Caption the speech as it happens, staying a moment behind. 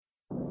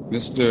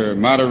Mr.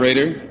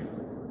 Moderator,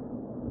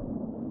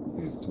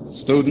 to the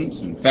students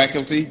and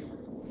faculty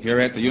here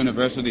at the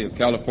University of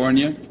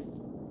California,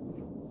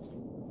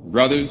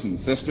 brothers and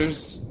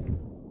sisters,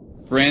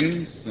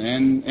 friends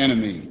and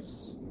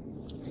enemies.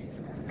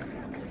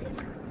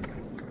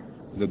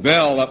 The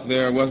bell up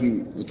there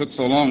it took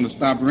so long to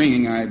stop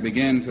ringing, I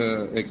began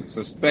to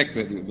suspect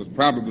that it was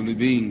probably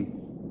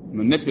being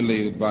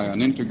manipulated by an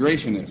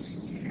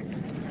integrationist.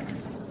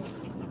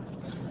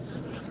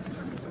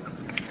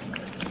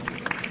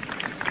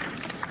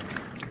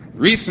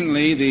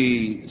 Recently,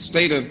 the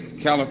state of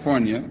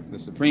California, the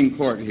Supreme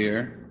Court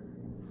here,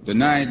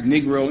 denied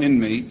Negro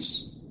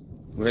inmates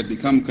who had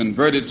become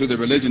converted to the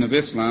religion of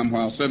Islam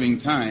while serving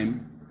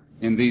time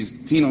in these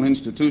penal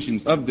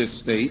institutions of this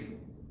state,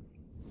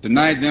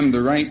 denied them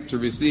the right to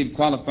receive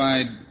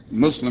qualified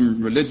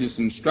Muslim religious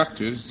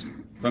instructors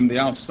from the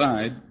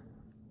outside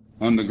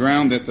on the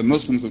ground that the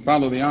Muslims who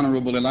follow the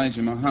Honorable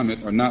Elijah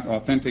Muhammad are not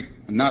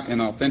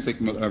an authentic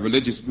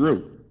religious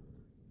group.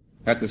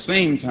 At the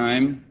same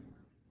time,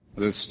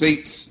 the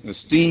state's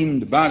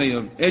esteemed body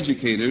of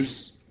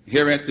educators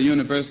here at the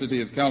University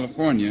of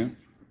California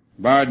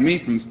barred me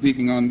from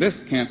speaking on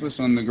this campus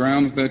on the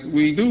grounds that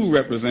we do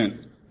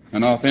represent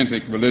an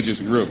authentic religious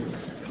group.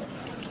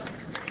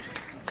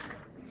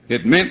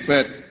 It meant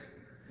that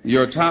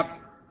your top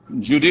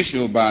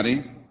judicial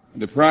body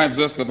deprives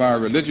us of our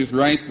religious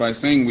rights by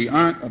saying we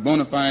aren't a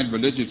bona fide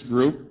religious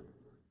group,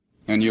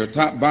 and your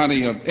top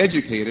body of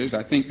educators,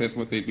 I think that's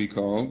what they'd be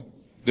called,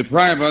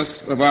 deprive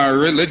us of our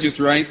religious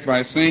rights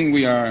by saying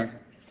we are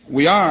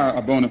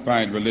a bona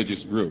fide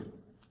religious group.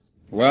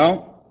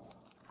 Well,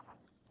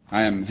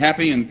 I am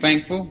happy and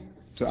thankful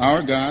to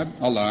our God,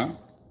 Allah,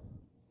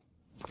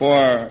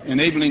 for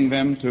enabling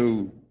them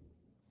to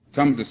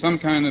come to some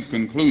kind of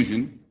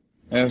conclusion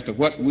as to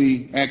what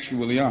we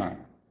actually are,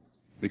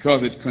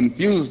 because it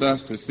confused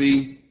us to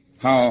see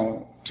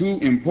how two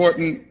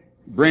important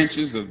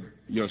branches of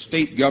your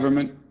state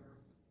government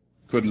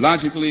could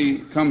logically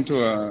come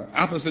to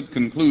opposite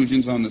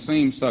conclusions on the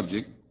same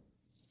subject.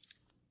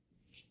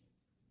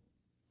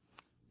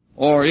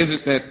 Or is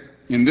it that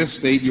in this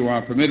state you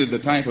are permitted the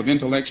type of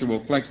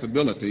intellectual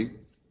flexibility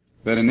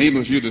that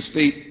enables your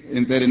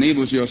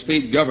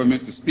state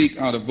government to speak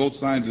out of both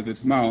sides of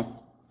its mouth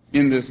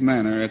in this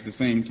manner at the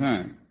same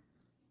time?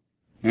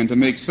 And to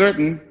make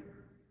certain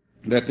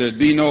that there'd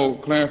be no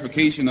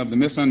clarification of the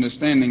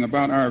misunderstanding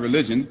about our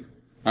religion,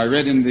 I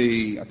read in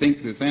the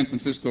San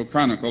Francisco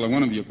Chronicle, or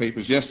one of your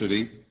papers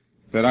yesterday,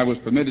 that I was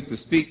permitted to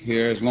speak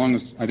here as long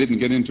as I didn't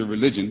get into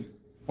religion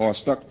or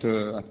stuck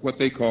to what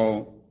they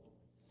call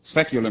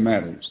secular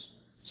matters.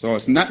 So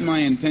it's not my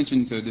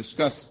intention to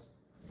discuss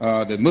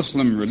the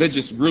Muslim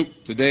religious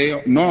group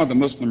today, nor the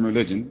Muslim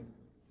religion,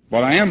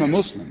 but I am a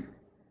Muslim.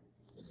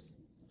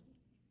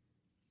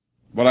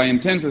 But I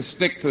intend to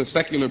stick to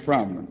secular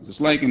problems.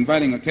 It's like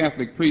inviting a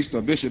Catholic priest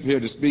or bishop here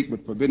to speak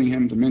but forbidding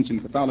him to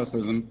mention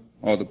Catholicism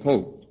or the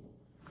Pope,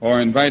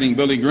 or inviting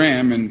Billy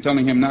Graham and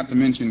telling him not to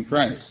mention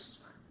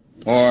Christ,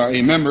 or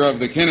a member of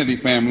the Kennedy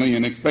family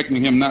and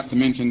expecting him not to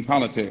mention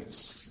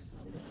politics.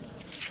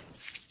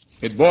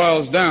 It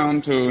boils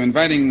down to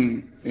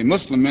inviting a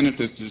Muslim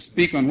minister to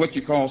speak on what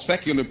you call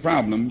secular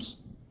problems,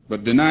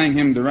 but denying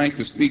him the right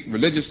to speak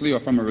religiously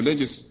or from a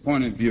religious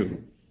point of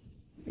view.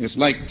 It's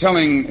like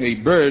telling a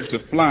bird to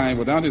fly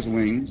without his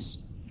wings,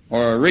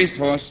 or a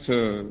racehorse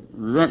to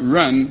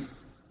run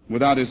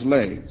without his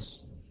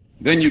legs.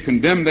 Then you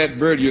condemn that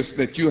bird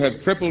that you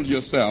have crippled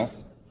yourself,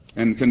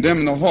 and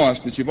condemn the horse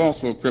that you've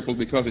also crippled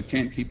because it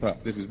can't keep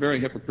up. This is very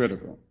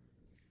hypocritical.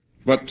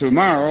 But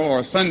tomorrow,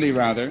 or Sunday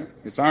rather,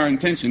 it's our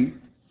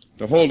intention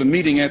to hold a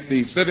meeting at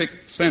the Civic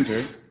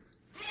Center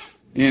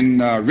in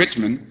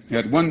Richmond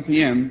at 1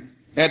 p.m.,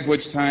 at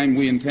which time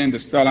we intend to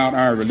spell out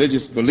our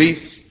religious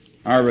beliefs,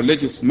 our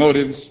religious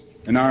motives,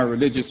 and our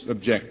religious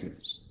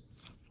objectives.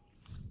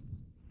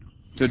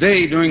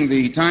 Today, during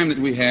the time that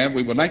we have,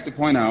 we would like to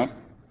point out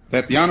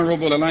that the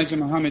Honorable Elijah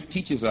Muhammad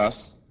teaches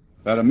us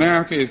that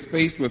America is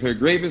faced with her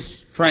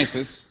gravest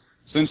crisis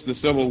since the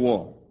Civil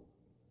War.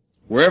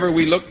 Wherever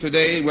we look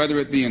today, whether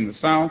it be in the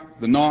South,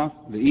 the North,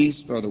 the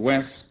East, or the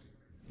West,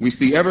 we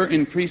see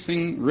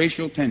ever-increasing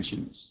racial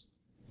tensions.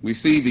 We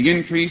see the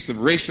increase of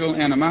racial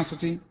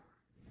animosity,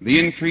 the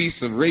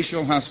increase of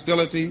racial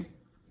hostility,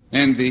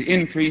 and the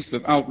increase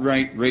of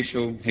outright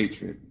racial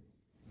hatred.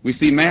 We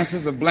see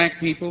masses of black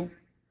people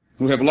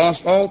who have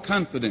lost all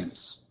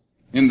confidence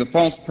in the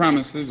false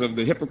promises of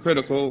the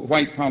hypocritical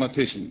white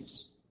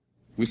politicians.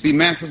 We see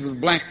masses of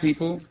black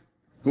people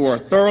who are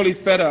thoroughly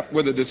fed up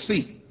with the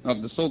deceit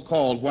of the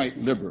so-called white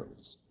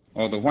liberals,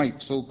 or the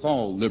white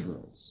so-called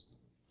liberals.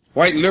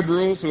 White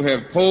liberals who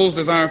have posed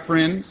as our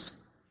friends,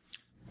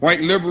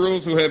 white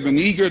liberals who have been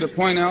eager to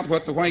point out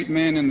what the white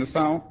man in the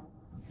South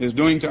is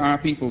doing to our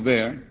people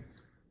there,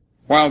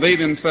 while they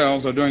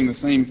themselves are doing the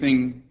same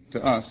thing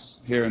to us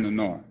here in the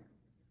North.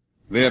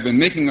 They have been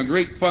making a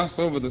great fuss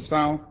over the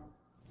South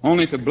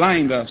only to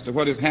blind us to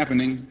what is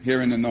happening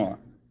here in the North.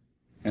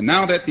 And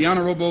now that the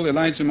Honorable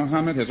Elijah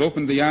Muhammad has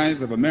opened the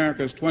eyes of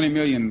America's 20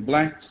 million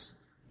blacks,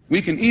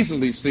 we can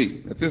easily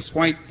see that this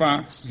white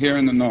fox here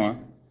in the north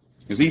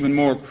is even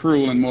more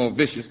cruel and more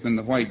vicious than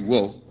the white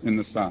wolf in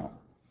the south.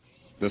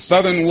 The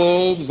southern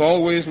wolves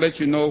always let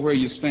you know where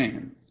you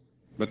stand,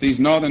 but these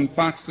northern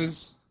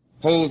foxes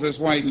pose as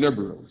white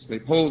liberals. They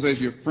pose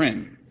as your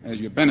friend, as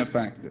your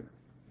benefactor,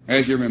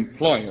 as your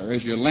employer,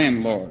 as your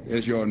landlord,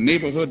 as your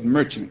neighborhood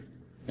merchant,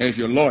 as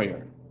your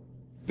lawyer.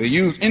 They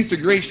use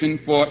integration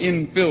for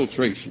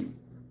infiltration.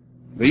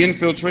 They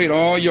infiltrate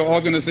all your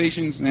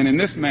organizations, and in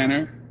this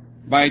manner,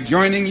 by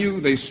joining you,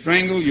 they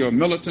strangle your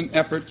militant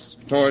efforts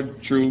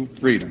toward true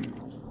freedom.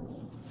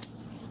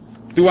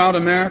 Throughout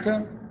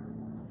America,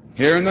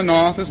 here in the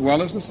North as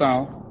well as the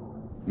South,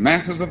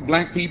 masses of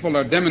black people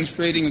are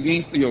demonstrating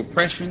against the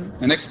oppression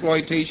and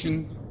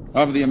exploitation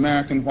of the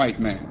American white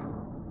man.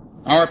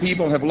 Our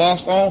people have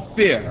lost all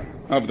fear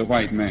of the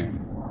white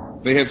man.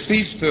 They have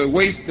ceased to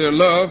waste their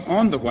love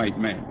on the white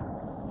man,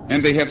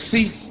 and they have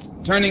ceased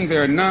turning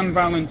their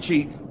nonviolent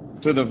cheek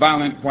to the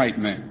violent white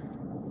man.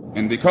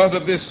 And because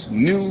of this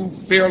new,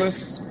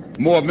 fearless,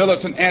 more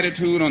militant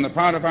attitude on the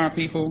part of our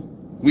people,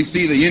 we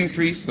see the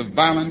increase of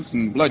violence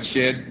and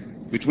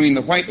bloodshed between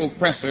the white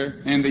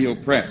oppressor and the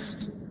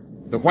oppressed,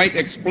 the white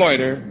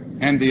exploiter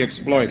and the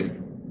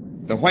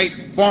exploited, the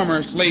white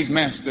former slave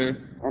master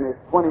and his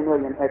 20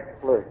 million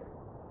ex-slaves.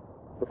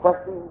 The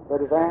question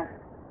that is asked,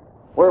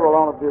 where will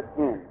all of this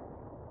end?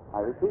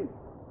 I repeat,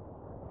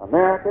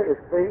 America is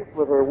faced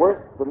with her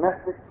worst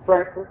domestic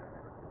crisis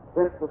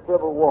since the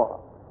Civil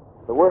War,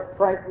 the worst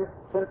crisis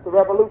since the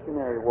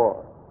Revolutionary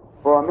War,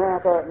 for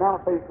America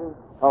now faces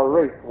a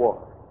race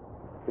war.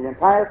 The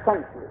entire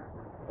country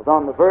is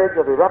on the verge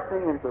of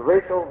erupting into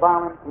racial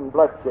violence and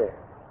bloodshed,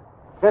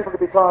 simply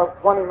because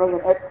 20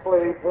 million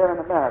ex-slaves here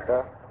in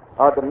America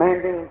are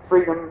demanding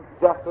freedom,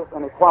 justice,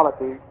 and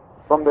equality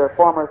from their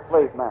former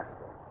slave masters.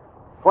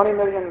 20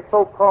 million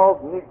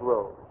so-called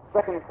Negroes,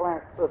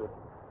 second-class citizens,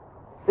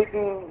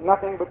 seeking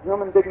nothing but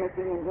human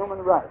dignity and human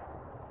rights.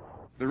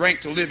 The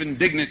right to live in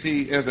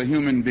dignity as a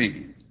human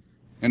being.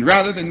 And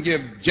rather than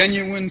give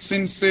genuine,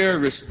 sincere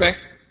respect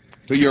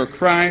to your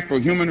cry for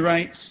human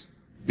rights,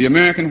 the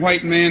American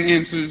white man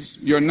answers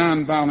your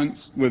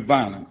nonviolence with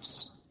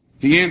violence.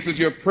 He answers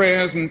your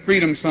prayers and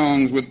freedom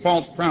songs with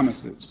false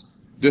promises,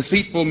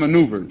 deceitful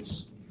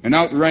maneuvers, and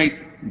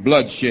outright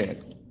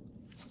bloodshed.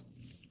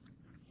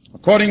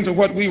 According to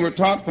what we were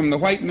taught from the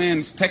white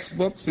man's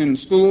textbooks in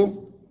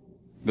school,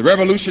 the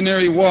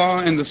Revolutionary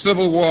War and the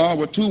Civil War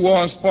were two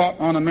wars fought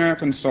on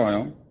American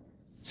soil,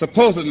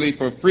 supposedly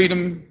for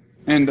freedom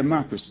and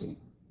democracy.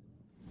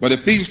 But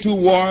if these two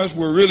wars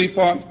were really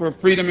fought for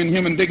freedom and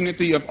human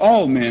dignity of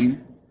all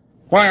men,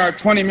 why are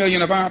 20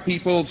 million of our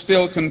people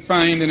still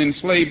confined and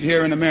enslaved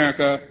here in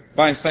America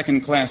by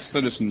second-class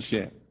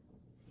citizenship?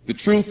 The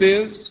truth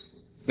is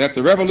that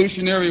the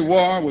Revolutionary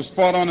War was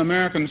fought on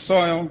American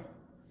soil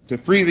to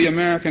free the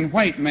American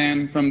white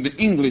man from the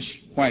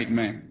English white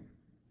man.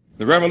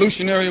 The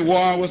Revolutionary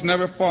War was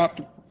never fought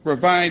to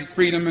provide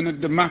freedom and a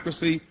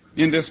democracy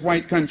in this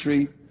white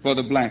country for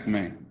the black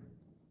man.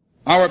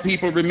 Our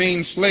people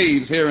remained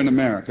slaves here in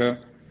America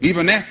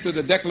even after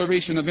the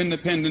Declaration of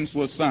Independence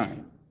was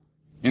signed.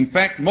 In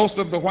fact, most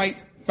of the white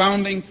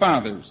founding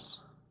fathers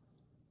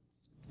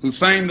who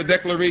signed the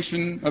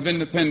Declaration of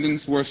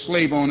Independence were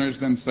slave owners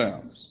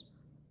themselves.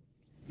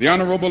 The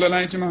Honorable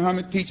Elijah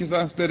Muhammad teaches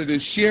us that it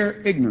is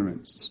sheer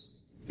ignorance,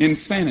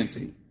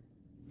 insanity,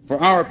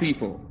 for our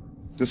people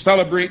to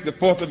celebrate the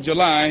 4th of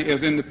July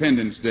as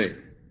Independence Day,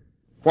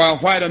 while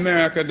white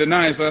America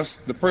denies us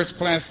the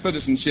first-class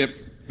citizenship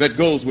that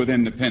goes with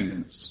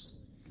independence.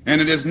 And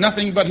it is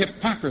nothing but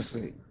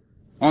hypocrisy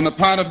on the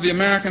part of the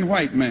American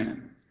white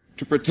man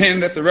to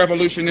pretend that the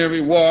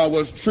Revolutionary War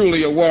was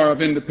truly a war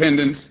of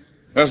independence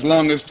as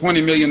long as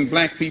 20 million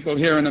black people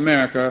here in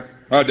America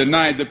are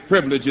denied the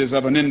privileges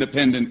of an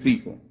independent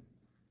people.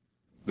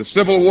 The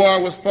Civil War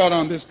was fought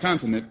on this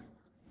continent,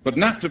 but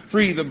not to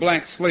free the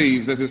black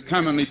slaves as is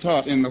commonly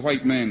taught in the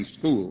white man's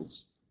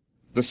schools.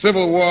 The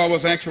Civil War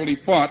was actually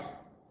fought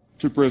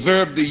to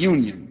preserve the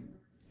Union,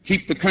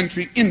 keep the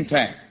country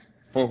intact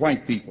for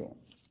white people.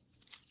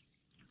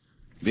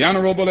 The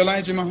Honorable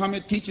Elijah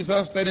Muhammad teaches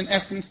us that in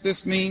essence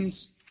this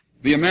means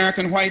the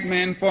American white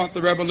man fought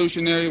the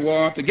Revolutionary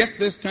War to get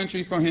this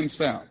country for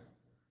himself.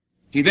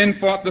 He then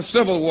fought the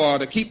Civil War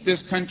to keep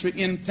this country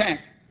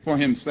intact for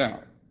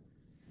himself.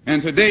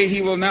 And today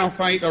he will now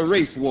fight a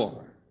race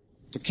war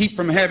to keep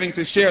from having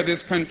to share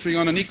this country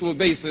on an equal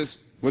basis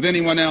with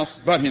anyone else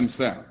but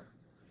himself,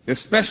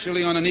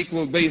 especially on an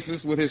equal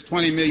basis with his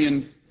 20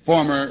 million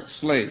former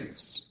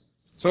slaves.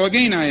 So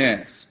again I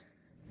ask,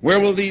 where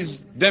will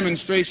these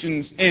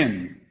demonstrations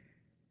end?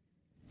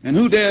 And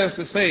who dares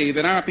to say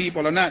that our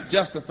people are not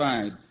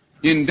justified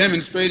in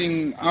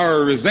demonstrating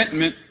our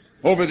resentment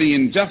over the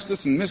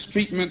injustice and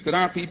mistreatment that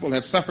our people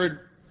have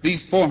suffered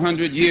these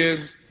 400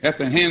 years at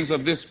the hands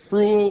of this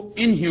cruel,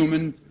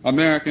 inhuman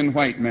American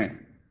white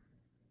man?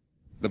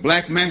 The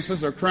black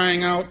masses are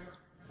crying out,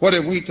 what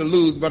have we to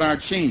lose but our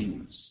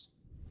chains?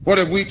 What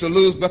have we to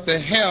lose but the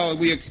hell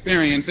we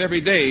experience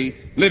every day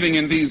living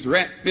in these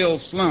rat-filled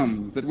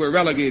slums that we're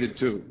relegated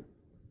to?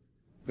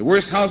 The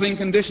worst housing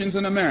conditions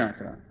in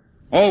America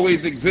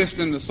always exist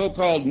in the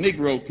so-called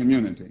Negro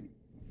community.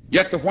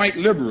 Yet the white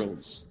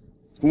liberals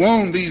who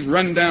own these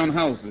rundown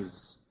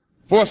houses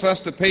force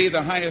us to pay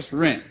the highest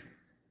rent.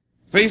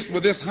 Faced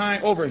with this high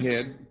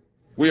overhead,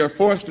 we are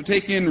forced to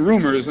take in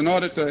roomers in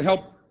order to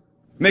help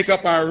make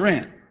up our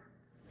rent.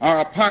 Our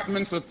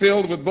apartments are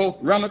filled with both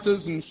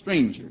relatives and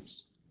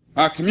strangers.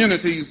 Our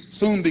communities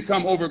soon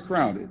become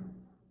overcrowded.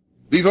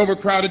 These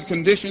overcrowded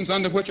conditions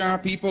under which our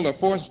people are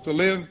forced to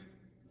live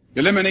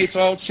eliminates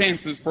all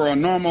chances for a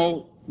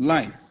normal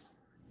life,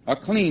 a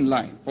clean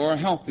life, or a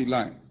healthy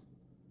life.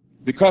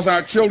 Because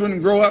our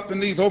children grow up in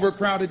this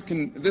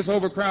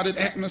overcrowded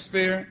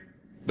atmosphere,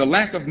 the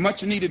lack of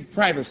much-needed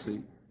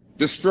privacy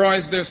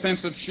destroys their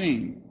sense of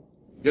shame.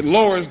 It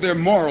lowers their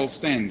moral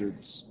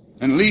standards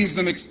and leaves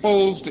them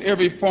exposed to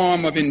every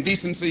form of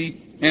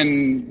indecency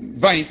and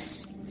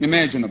vice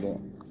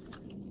imaginable.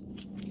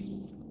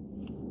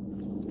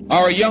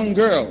 Our young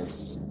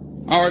girls,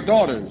 our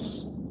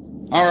daughters,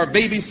 our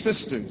baby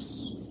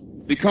sisters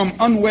become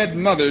unwed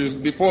mothers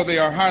before they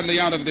are hardly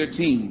out of their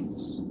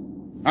teens.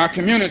 Our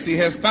community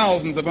has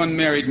thousands of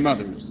unmarried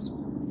mothers,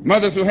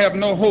 mothers who have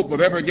no hope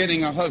of ever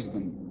getting a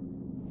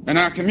husband. And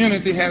our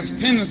community has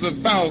tens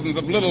of thousands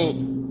of little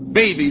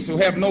babies who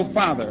have no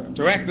father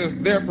to act as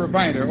their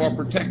provider or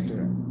protector.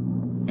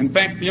 In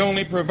fact, the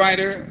only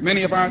provider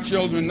many of our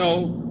children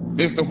know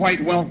is the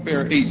white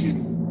welfare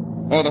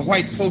agent or the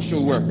white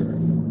social worker.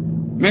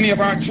 Many of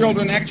our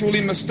children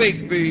actually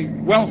mistake the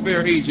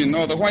welfare agent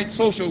or the white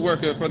social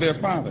worker for their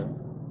father.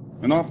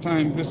 And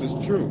oftentimes this is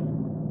true.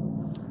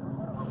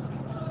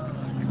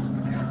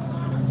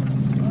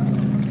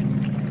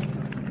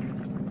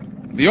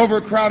 The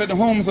overcrowded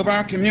homes of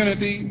our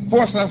community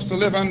force us to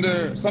live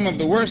under some of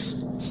the worst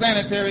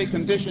sanitary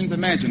conditions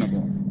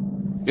imaginable.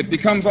 It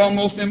becomes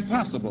almost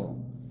impossible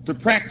to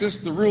practice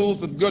the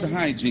rules of good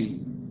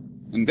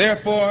hygiene. And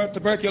therefore,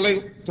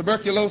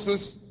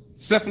 tuberculosis,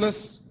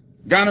 syphilis,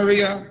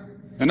 gonorrhea,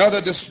 and other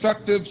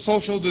destructive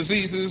social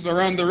diseases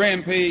are on the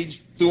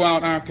rampage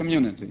throughout our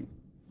community.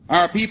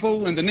 Our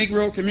people in the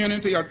Negro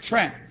community are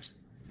trapped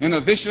in a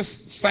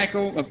vicious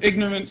cycle of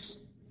ignorance,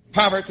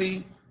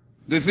 poverty,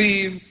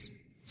 disease,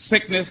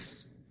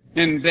 sickness,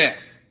 and death.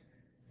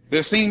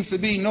 There seems to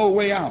be no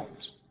way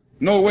out,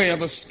 no way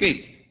of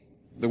escape.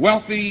 The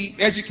wealthy,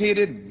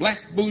 educated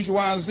black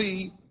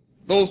bourgeoisie,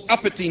 those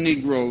uppity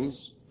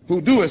Negroes who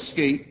do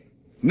escape,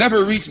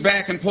 never reach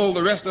back and pull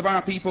the rest of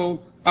our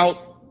people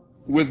out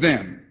with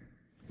them.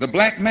 The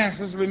black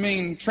masses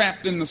remain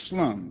trapped in the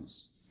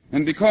slums.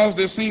 And because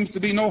there seems to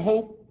be no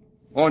hope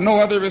or no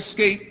other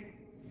escape,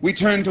 we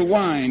turn to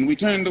wine, we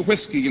turn to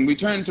whiskey, and we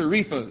turn to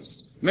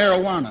reefers,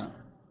 marijuana,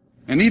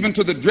 and even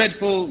to the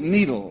dreadful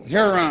needle,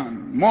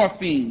 heroin,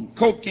 morphine,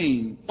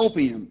 cocaine,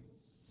 opium,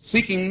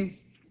 seeking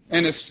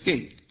an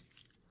escape.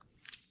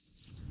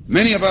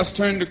 Many of us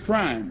turn to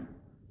crime,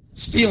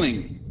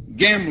 stealing,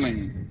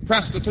 gambling,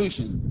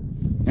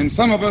 prostitution, and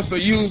some of us are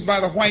used by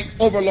the white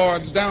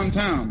overlords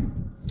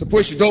downtown to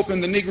push dope in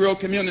the Negro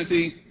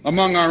community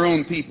among our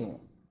own people.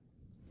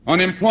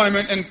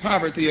 Unemployment and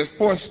poverty has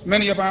forced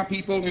many of our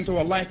people into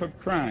a life of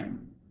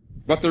crime,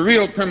 but the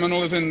real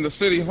criminal is in the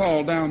city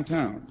hall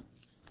downtown,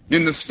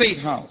 in the State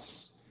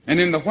House, and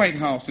in the White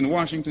House in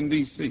Washington,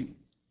 D.C.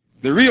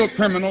 The real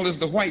criminal is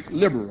the white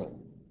liberal,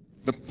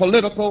 the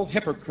political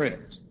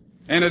hypocrite.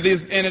 And it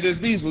is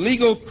these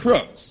legal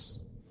crooks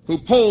who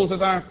pose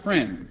as our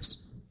friends,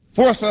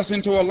 force us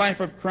into a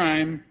life of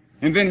crime,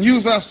 and then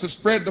use us to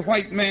spread the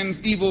white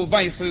man's evil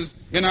vices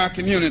in our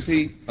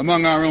community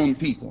among our own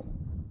people.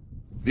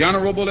 The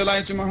Honorable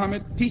Elijah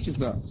Muhammad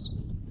teaches us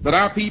that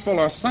our people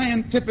are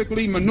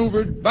scientifically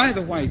maneuvered by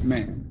the white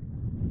man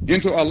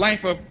into a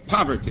life of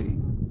poverty.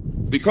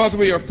 Because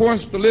we are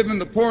forced to live in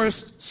the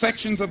poorest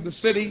sections of the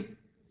city,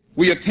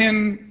 we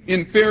attend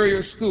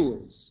inferior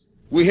schools,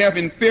 we have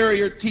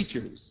inferior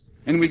teachers,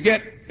 and we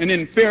get an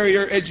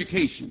inferior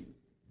education.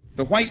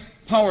 The white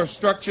power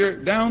structure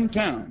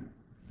downtown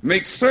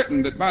makes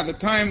certain that by the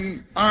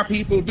time our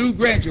people do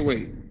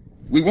graduate,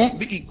 we won't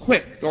be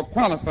equipped or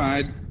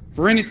qualified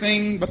for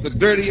anything but the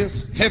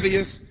dirtiest,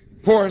 heaviest,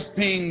 poorest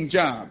paying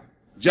jobs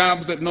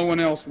that no one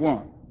else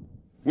wants.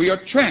 We are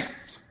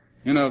trapped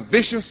in a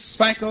vicious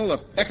cycle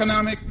of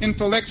economic,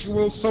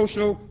 intellectual,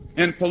 social,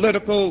 and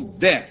political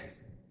death.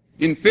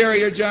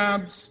 Inferior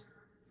jobs,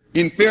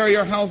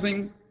 inferior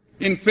housing,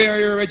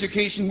 inferior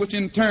education, which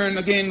in turn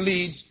again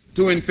leads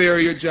to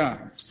inferior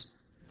jobs.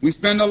 We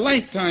spend a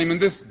lifetime in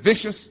this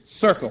vicious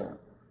circle,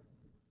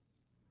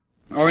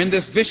 or in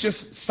this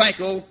vicious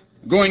cycle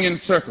going in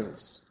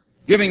circles,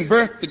 giving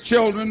birth to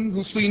children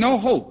who see no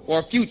hope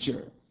or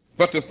future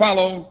but to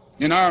follow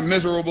in our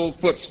miserable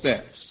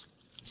footsteps.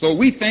 So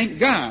we thank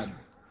God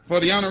for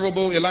the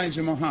Honorable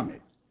Elijah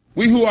Muhammad.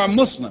 We who are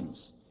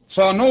Muslims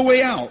saw no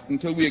way out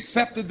until we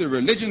accepted the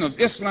religion of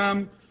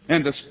Islam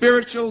and the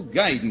spiritual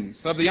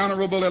guidance of the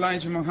Honorable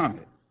Elijah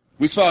Muhammad.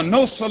 We saw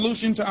no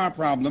solution to our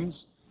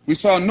problems. We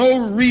saw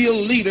no real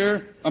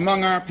leader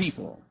among our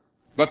people.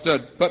 But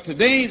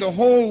today the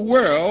whole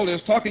world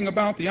is talking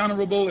about the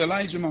Honorable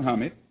Elijah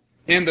Muhammad,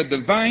 in the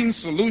divine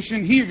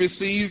solution he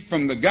received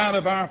from the God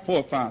of our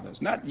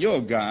forefathers. Not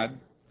your God,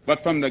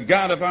 but from the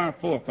God of our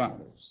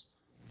forefathers.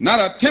 Not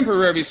a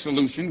temporary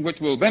solution which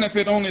will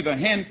benefit only the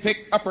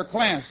hand-picked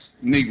upper-class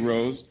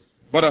Negroes,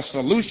 but a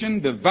solution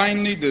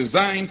divinely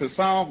designed to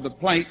solve the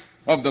plight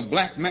of the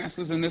black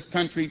masses in this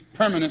country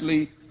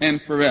permanently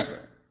and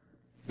forever.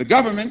 The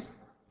government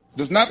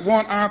does not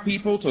want our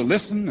people to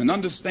listen and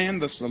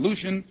understand the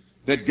solution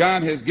that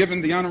God has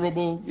given the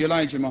Honorable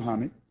Elijah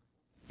Muhammad.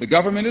 The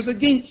government is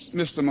against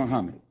Mr.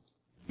 Muhammad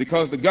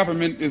because the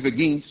government is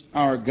against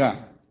our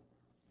God.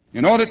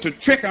 In order to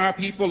trick our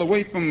people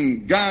away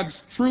from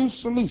God's true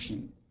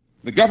solution,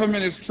 the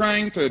government is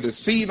trying to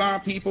deceive our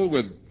people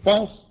with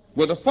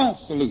a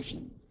false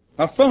solution,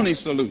 a phony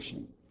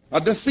solution, a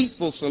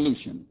deceitful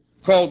solution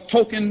called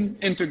token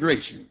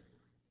integration.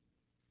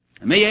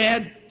 I may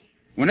add,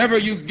 whenever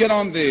you get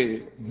on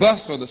the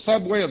bus or the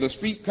subway or the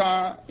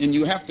streetcar and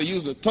you have to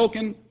use a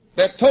token,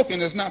 that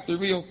token is not the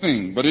real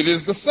thing, but it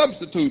is the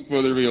substitute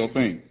for the real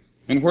thing.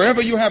 And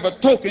wherever you have a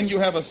token, you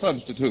have a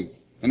substitute.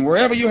 And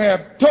wherever you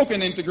have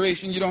token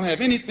integration, you don't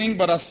have anything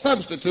but a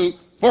substitute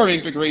for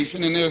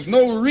integration. And there's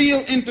no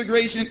real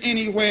integration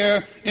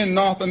anywhere in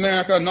North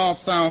America, north,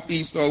 south,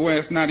 east, or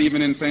west, not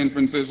even in San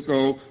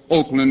Francisco,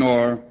 Oakland,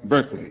 or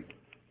Berkeley.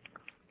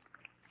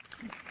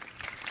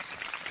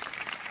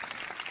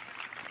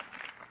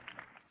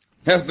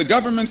 Has the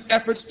government's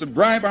efforts to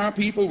bribe our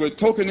people with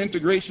token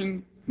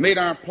integration made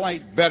our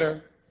plight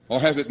better,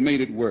 or has it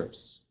made it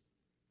worse?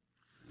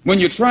 When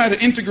you try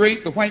to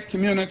integrate the white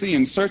community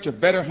in search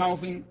of better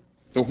housing,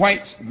 the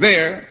whites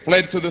there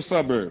fled to the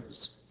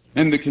suburbs.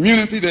 And the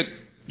community that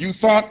you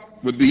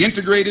thought would be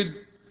integrated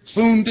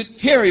soon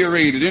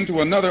deteriorated into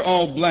another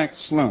all-black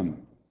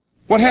slum.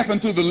 What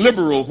happened to the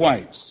liberal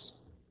whites?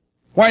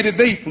 Why did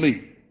they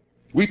flee?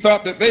 We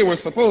thought that they were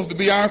supposed to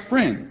be our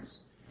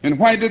friends. And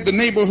why did the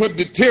neighborhood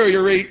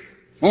deteriorate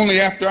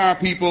only after our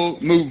people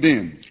moved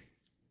in?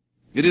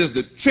 It is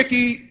the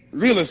tricky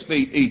real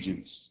estate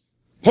agents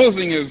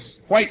posing as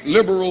white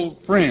liberal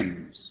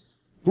friends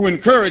who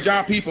encourage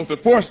our people to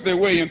force their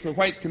way into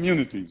white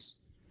communities.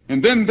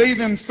 And then they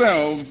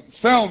themselves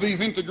sell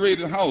these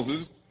integrated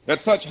houses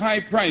at such high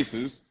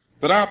prices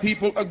that our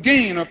people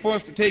again are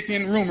forced to take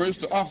in roomers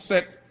to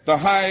offset the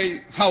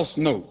high house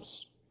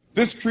notes.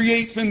 This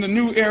creates in the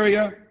new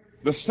area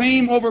the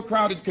same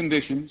overcrowded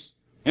conditions,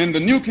 and the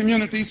new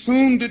community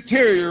soon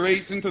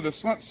deteriorates into the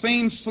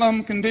same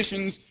slum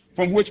conditions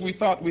from which we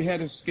thought we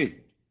had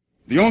escaped.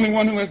 The only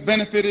one who has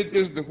benefited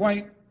is the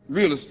white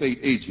real estate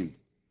agent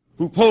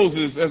who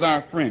poses as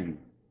our friend,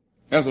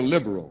 as a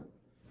liberal,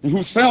 and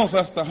who sells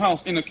us the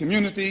house in a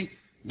community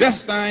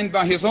destined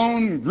by his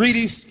own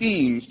greedy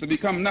schemes to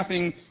become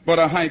nothing but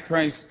a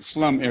high-priced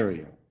slum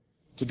area.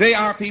 Today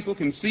our people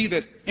can see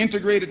that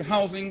integrated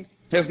housing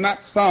has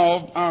not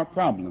solved our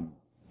problem.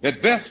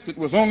 At best, it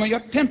was only a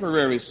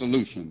temporary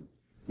solution,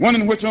 one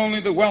in which only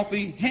the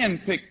wealthy,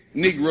 hand-picked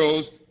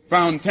Negroes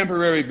found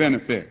temporary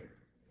benefit.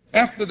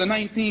 After the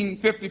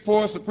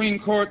 1954 Supreme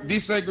Court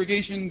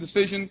desegregation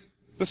decision,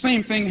 the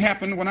same thing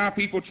happened when our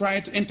people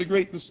tried to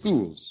integrate the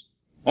schools.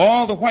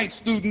 All the white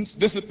students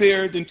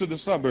disappeared into the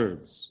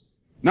suburbs.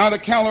 Now the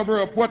caliber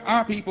of what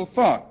our people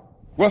thought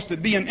was to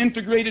be an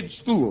integrated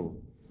school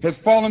has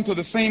fallen to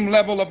the same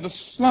level of the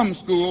slum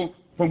school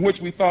from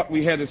which we thought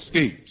we had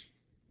escaped.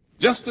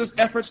 Just as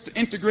efforts to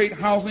integrate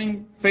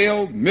housing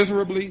failed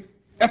miserably,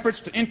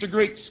 efforts to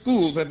integrate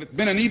schools have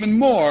been an even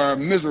more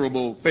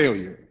miserable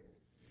failure.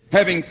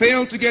 Having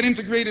failed to get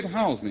integrated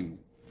housing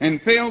and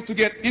failed to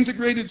get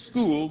integrated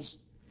schools,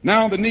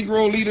 now the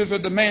Negro leaders are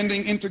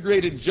demanding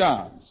integrated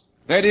jobs.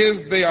 That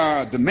is, they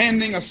are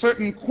demanding a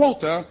certain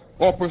quota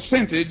or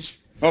percentage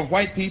of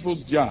white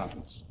people's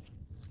jobs.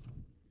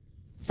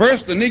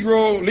 First, the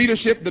Negro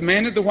leadership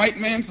demanded the white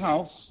man's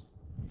house,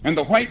 and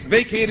the whites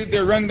vacated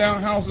their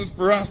rundown houses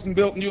for us and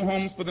built new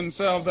homes for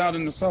themselves out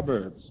in the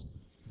suburbs.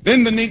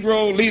 Then the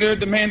Negro leader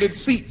demanded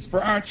seats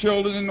for our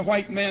children in the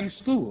white man's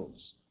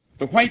schools.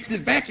 The whites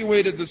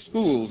evacuated the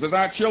schools as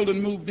our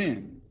children moved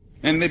in,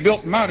 and they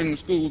built modern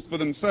schools for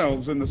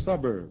themselves in the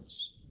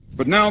suburbs.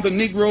 But now the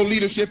Negro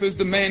leadership is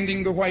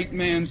demanding the white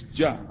man's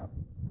job.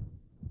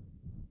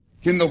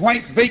 Can the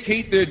whites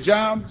vacate their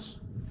jobs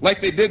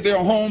like they did their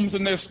homes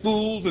and their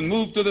schools and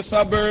move to the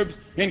suburbs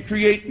and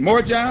create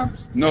more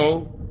jobs?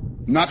 No,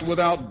 not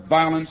without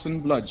violence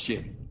and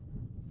bloodshed.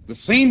 The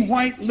same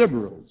white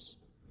liberals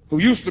who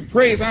used to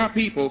praise our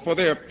people for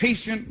their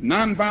patient,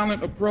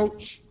 nonviolent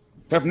approach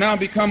have now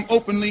become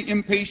openly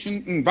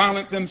impatient and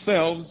violent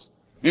themselves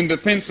in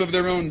defense of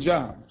their own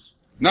jobs,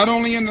 not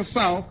only in the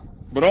South,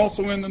 but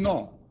also in the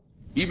North,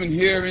 even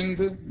here in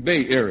the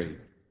Bay Area.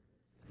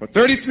 For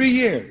 33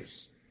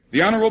 years,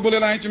 the Honorable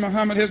Elijah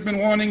Muhammad has been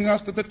warning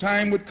us that the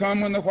time would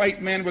come when the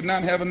white man would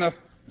not have enough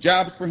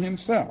jobs for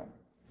himself,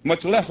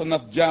 much less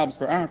enough jobs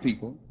for our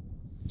people.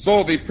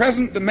 So the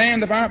present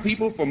demand of our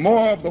people for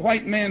more of the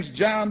white man's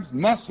jobs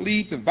must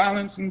lead to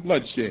violence and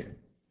bloodshed.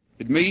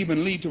 It may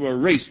even lead to a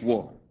race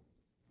war,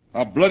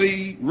 a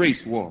bloody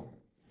race war.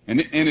 And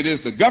it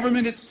is the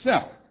government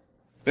itself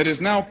that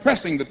is now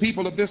pressing the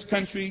people of this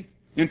country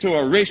into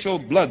a racial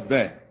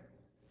bloodbath.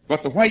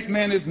 But the white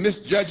man is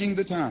misjudging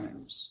the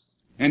times,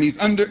 and he's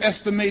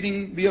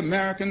underestimating the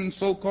American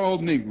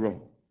so-called Negro,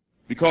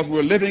 because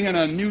we're living in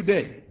a new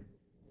day.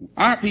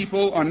 Our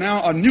people are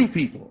now a new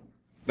people.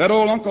 That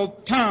old Uncle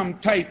Tom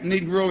type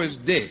Negro is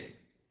dead.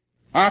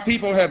 Our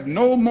people have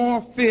no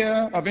more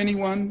fear of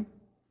anyone,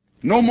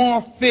 no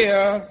more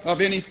fear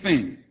of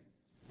anything.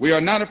 We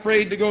are not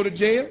afraid to go to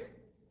jail.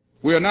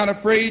 We are not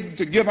afraid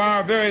to give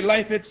our very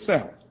life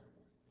itself.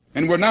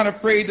 And we're not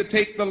afraid to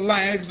take the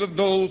lives of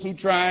those who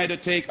try to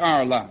take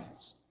our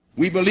lives.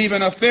 We believe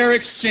in a fair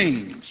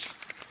exchange.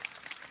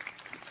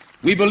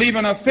 We believe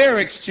in a fair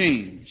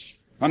exchange.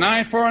 An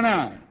eye for an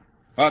eye,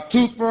 a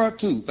tooth for a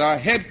tooth, a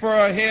head for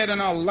a head,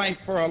 and a life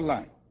for a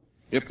life.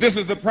 If this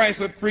is the price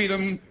of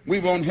freedom, we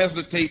won't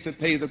hesitate to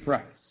pay the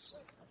price.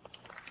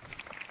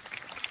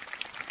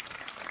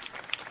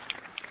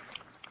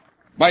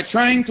 By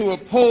trying to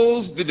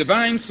oppose the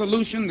divine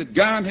solution that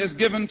God has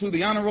given to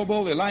the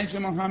Honorable Elijah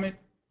Muhammad,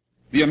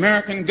 the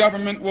American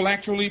government will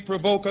actually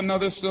provoke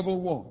another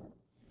civil war.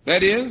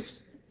 That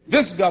is,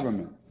 this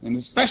government, and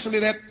especially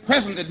that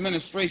present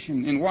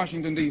administration in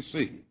Washington,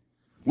 D.C.,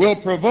 will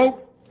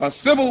provoke a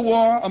civil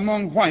war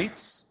among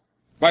whites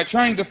by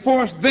trying to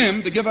force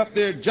them to give up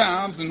their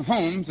jobs and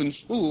homes and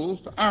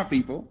schools to our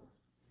people.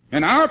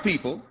 And our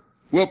people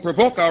will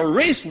provoke a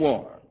race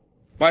war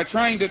by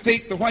trying to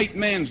take the white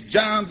man's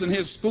jobs and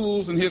his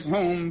schools and his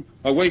home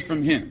away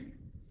from him.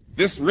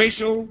 This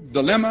racial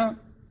dilemma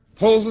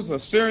poses a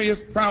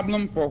serious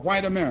problem for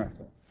white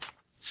America.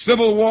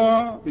 Civil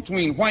war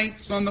between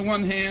whites on the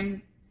one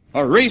hand,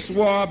 a race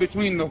war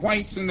between the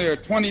whites and their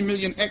 20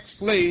 million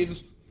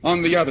ex-slaves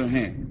on the other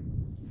hand.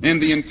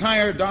 And the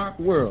entire dark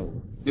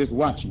world is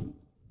watching,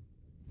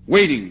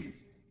 waiting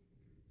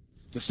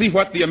to see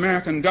what the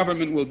American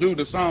government will do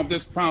to solve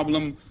this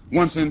problem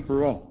once and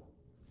for all.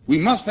 We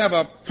must have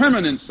a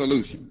permanent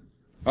solution.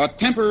 A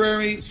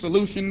temporary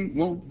solution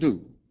won't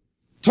do.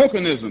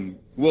 Tokenism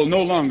will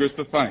no longer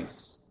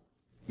suffice.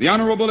 The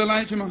Honorable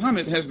Elijah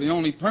Muhammad has the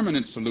only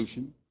permanent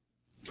solution.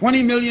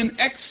 20 million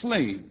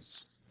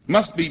ex-slaves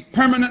must be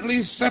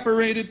permanently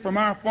separated from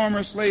our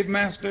former slave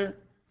master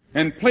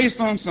and placed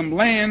on some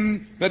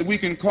land that we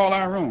can call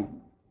our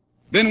own.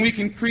 Then we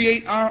can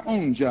create our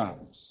own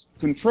jobs,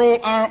 control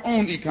our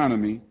own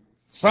economy,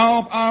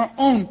 solve our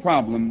own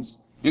problems,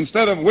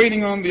 instead of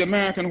waiting on the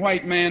American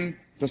white man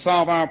to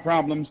solve our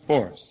problems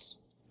for us.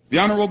 The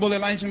Honorable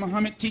Elijah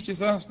Muhammad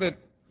teaches us that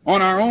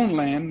on our own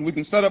land we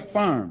can set up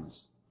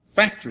farms,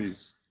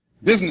 factories,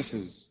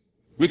 businesses.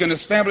 We can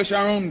establish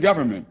our own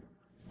government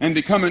and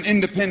become an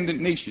independent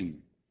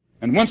nation.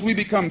 And once we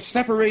become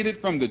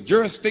separated from the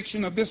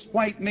jurisdiction of this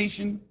white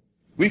nation,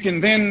 we can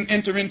then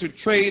enter into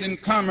trade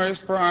and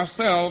commerce for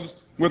ourselves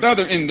with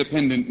other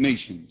independent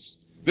nations.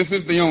 This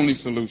is the only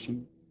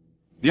solution.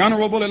 The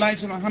Honorable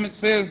Elijah Muhammad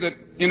says that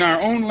in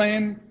our own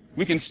land,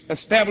 we can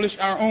establish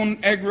our own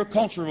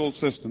agricultural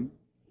system.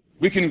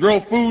 We can grow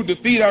food to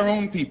feed our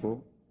own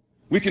people.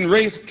 We can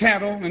raise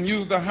cattle and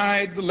use the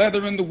hide, the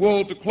leather, and the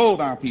wool to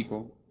clothe our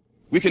people.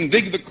 We can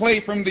dig the clay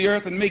from the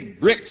earth and make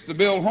bricks to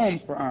build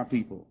homes for our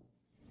people.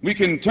 We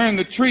can turn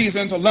the trees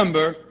into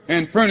lumber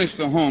and furnish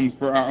the homes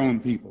for our own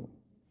people.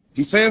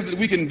 He says that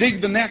we can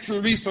dig the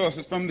natural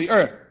resources from the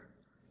earth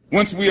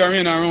once we are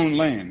in our own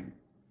land.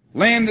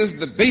 Land is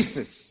the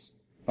basis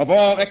of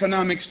all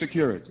economic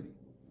security.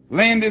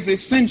 Land is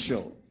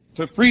essential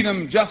to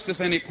freedom, justice,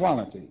 and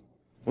equality.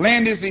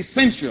 Land is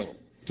essential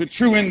to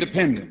true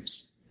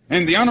independence.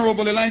 And the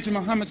Honorable Elijah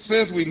Muhammad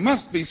says we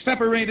must be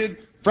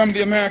separated from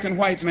the American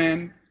white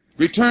man,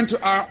 return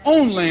to our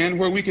own land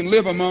where we can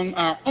live among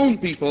our own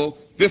people.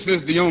 This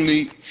is the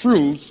only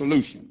true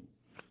solution.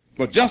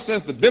 But just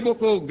as the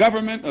biblical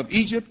government of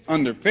Egypt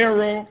under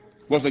Pharaoh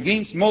was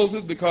against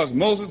Moses because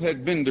Moses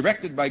had been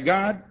directed by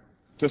God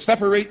to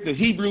separate the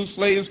Hebrew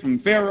slaves from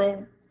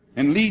Pharaoh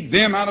and lead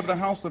them out of the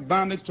house of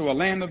bondage to a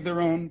land of their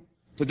own,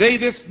 today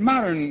this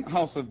modern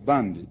house of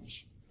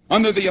bondage,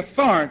 under the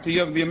authority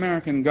of the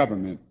American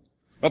government,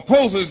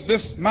 opposes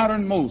this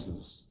modern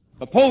Moses,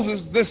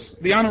 opposes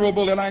the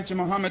Honorable Elijah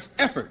Muhammad's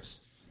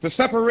efforts to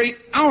separate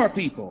our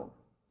people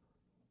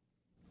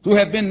who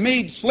have been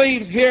made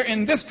slaves here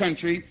in this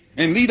country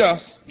and lead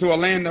us to a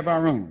land of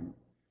our own.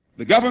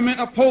 The government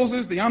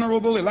opposes the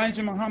Honorable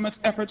Elijah Muhammad's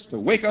efforts to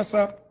wake us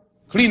up,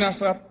 clean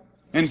us up,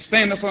 and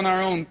stand us on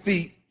our own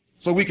feet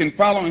so we can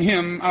follow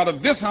him out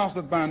of this house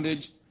of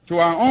bondage to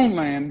our own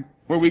land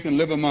where we can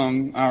live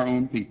among our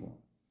own people.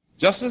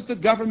 Just as the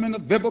government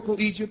of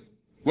biblical Egypt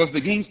was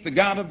against the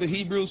God of the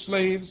Hebrew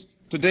slaves,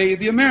 today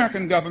the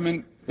American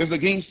government is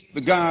against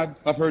the God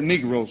of her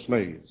Negro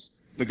slaves,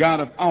 the God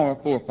of our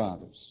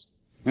forefathers.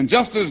 And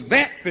just as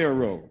that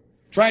Pharaoh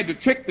tried to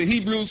trick the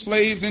Hebrew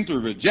slaves into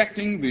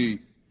rejecting the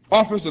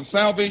offers of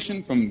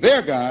salvation from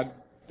their God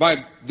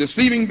by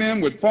deceiving them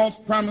with false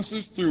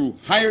promises through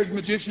hired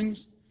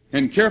magicians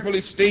and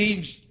carefully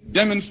staged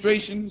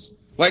demonstrations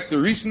like the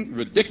recent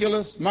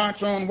ridiculous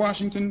March on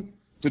Washington,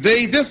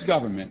 today this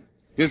government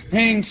is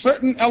paying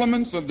certain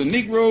elements of the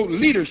Negro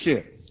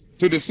leadership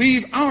to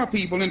deceive our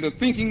people into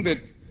thinking that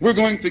we're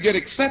going to get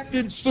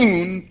accepted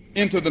soon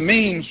into the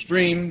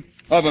mainstream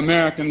of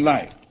American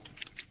life.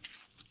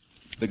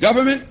 The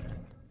government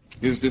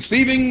is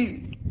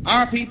deceiving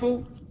our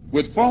people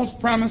with false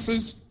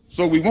promises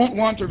so we won't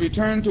want to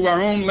return to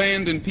our own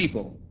land and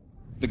people.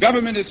 The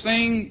government is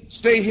saying,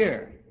 stay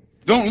here.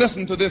 Don't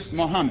listen to this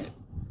Muhammad.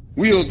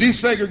 We'll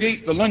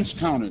desegregate the lunch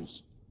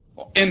counters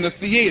and the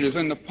theaters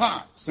and the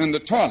parks and the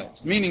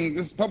toilets, meaning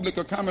this public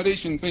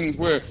accommodation things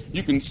where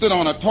you can sit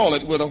on a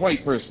toilet with a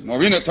white person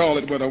or in a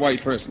toilet with a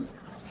white person.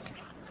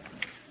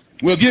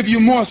 We'll give you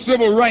more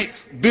civil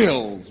rights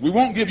bills. We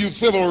won't give you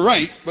civil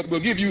rights, but we'll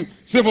give you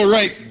civil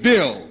rights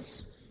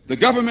bills. The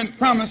government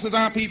promises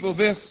our people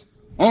this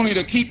only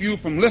to keep you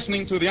from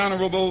listening to the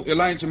Honorable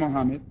Elijah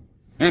Muhammad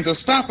and to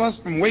stop us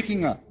from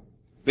waking up.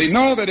 They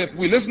know that if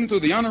we listen to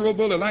the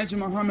Honorable Elijah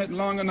Muhammad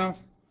long enough,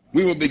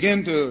 we will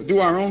begin to do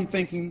our own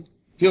thinking.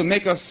 He'll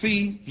make us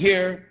see,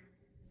 hear,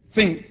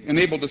 think, and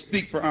able to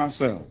speak for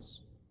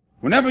ourselves.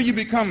 Whenever you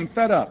become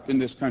fed up in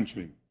this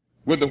country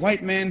with the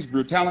white man's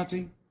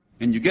brutality,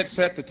 and you get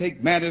set to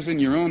take matters in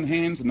your own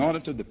hands in order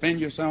to defend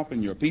yourself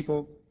and your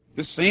people,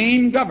 the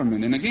same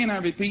government, and again I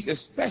repeat,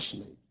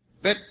 especially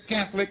that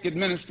Catholic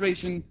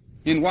administration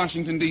in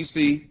Washington,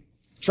 D.C.,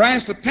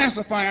 tries to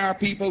pacify our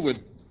people with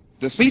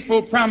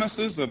deceitful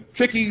promises of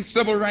tricky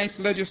civil rights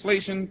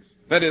legislation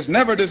that is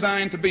never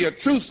designed to be a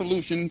true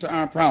solution to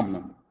our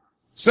problem.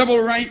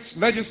 Civil rights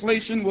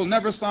legislation will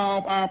never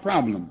solve our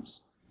problems.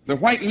 The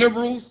white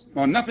liberals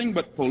are nothing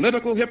but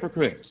political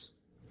hypocrites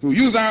who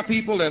use our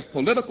people as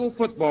political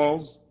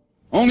footballs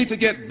only to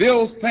get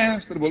bills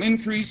passed that will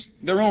increase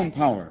their own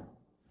power.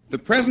 The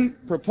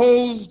present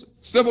proposed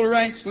civil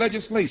rights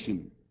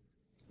legislation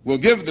will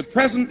give the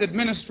present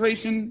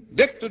administration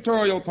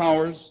dictatorial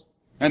powers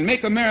and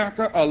make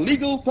America a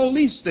legal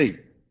police state,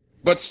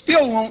 but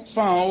still won't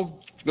solve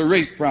the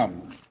race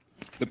problem.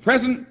 The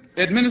present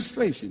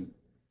administration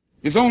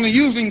is only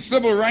using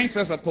civil rights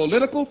as a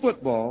political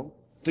football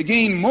to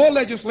gain more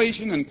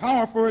legislation and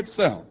power for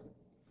itself.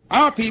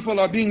 Our people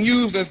are being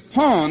used as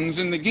pawns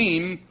in the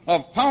game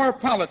of power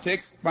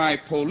politics by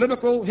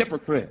political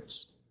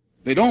hypocrites.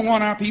 They don't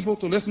want our people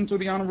to listen to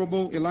the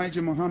Honorable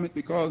Elijah Muhammad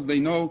because they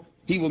know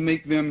he will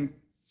make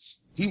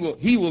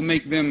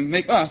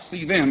us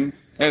see them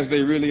as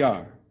they really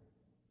are.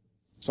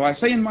 So I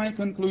say in my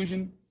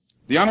conclusion,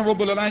 the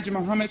Honorable Elijah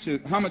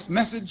Muhammad's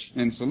message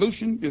and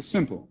solution is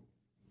simple.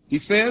 He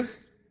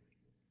says,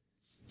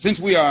 since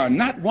we are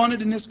not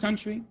wanted in this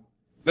country,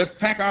 let's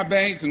pack our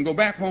bags and go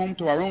back home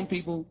to our own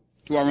people,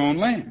 to our own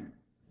land.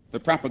 The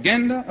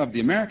propaganda of the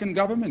American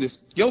government is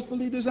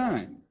skillfully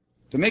designed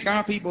to make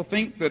our people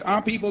think that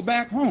our people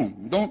back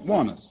home don't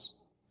want us.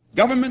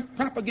 Government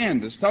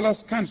propagandists tell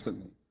us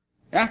constantly,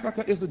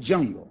 Africa is a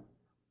jungle.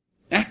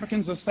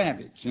 Africans are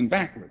savage and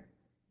backward.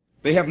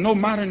 They have no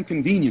modern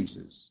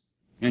conveniences.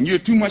 And you're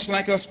too much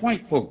like us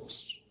white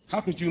folks.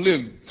 How could you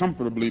live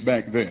comfortably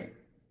back there?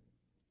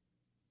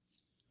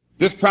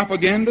 This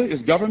propaganda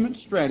is government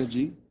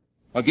strategy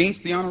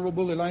against the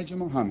Honorable Elijah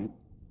Muhammad,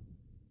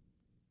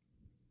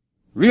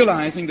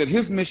 realizing that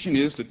his mission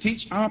is to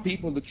teach our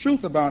people the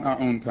truth about our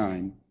own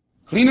kind,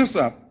 clean us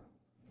up,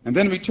 and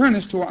then return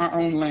us to our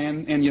own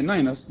land and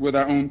unite us with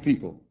our own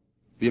people.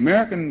 The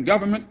American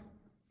government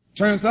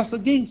turns us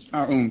against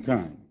our own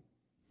kind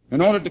in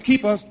order to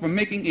keep us from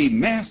making a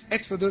mass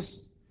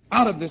exodus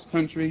out of this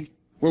country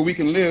where we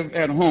can live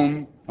at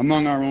home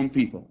among our own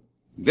people.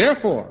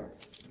 Therefore,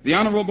 the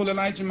Honorable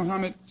Elijah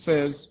Muhammad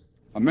says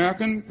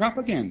American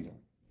propaganda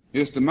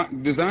is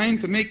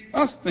designed to make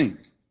us think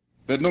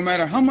that no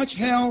matter how much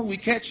hell we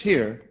catch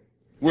here,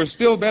 we're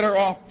still better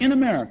off in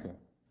America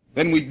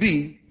than we'd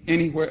be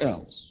anywhere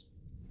else.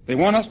 They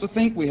want us to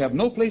think we have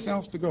no place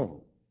else to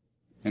go.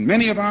 And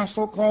many of our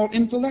so-called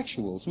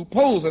intellectuals who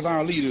pose as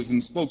our leaders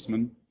and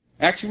spokesmen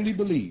actually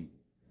believe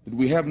that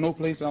we have no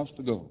place else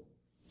to go.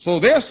 So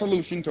their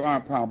solution to our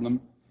problem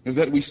is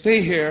that we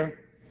stay here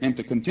and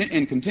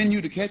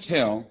continue to catch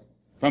hell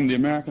from the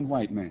American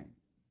white man.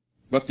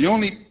 But the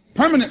only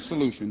permanent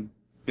solution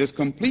is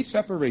complete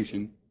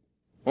separation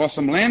or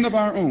some land of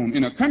our own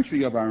in a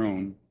country of our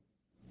own.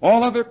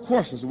 All other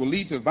courses will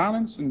lead to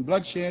violence and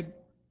bloodshed.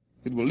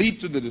 It will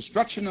lead to the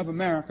destruction of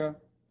America,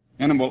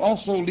 and it will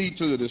also lead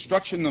to the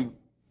destruction of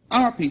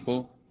our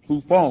people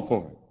who fall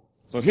for it.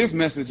 So his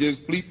message is,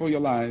 flee for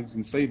your lives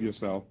and save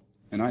yourself,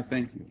 and I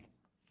thank you.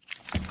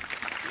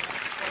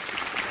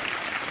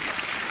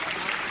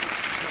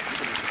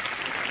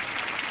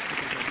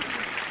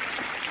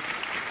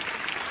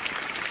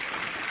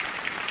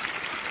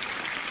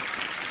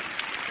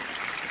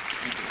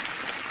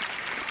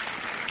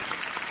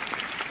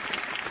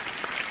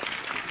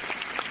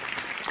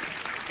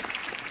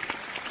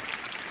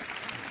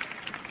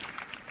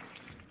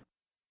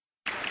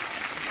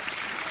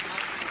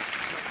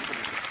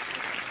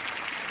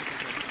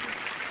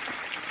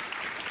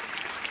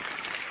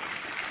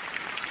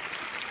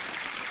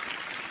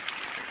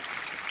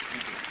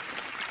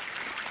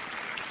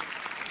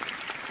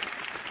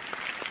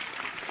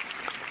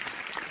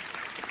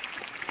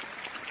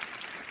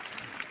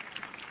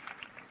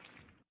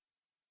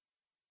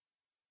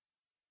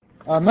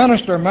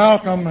 Minister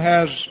Malcolm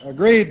has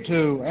agreed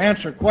to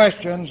answer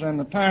questions, and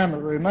the time that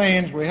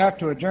remains, we have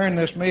to adjourn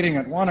this meeting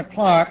at 1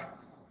 o'clock.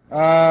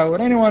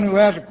 Would anyone who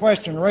has a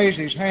question raise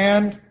his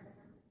hand?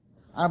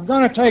 I'm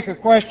going to take a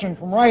question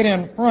from right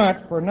in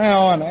front for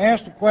now and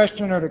ask the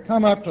questioner to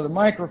come up to the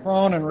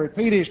microphone and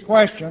repeat his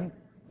question.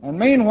 And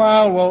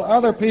meanwhile, will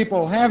other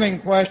people having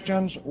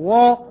questions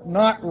walk,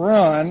 not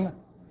run,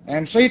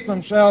 and seat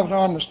themselves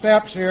on the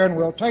steps here, and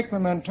we'll take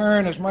them in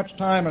turn as much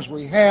time as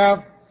we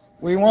have.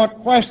 We want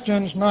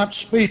questions, not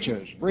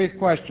speeches. Brief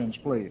questions,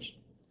 please.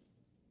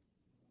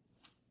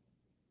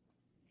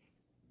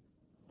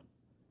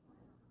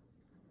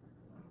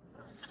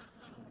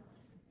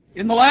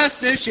 In the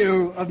last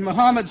issue of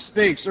Muhammad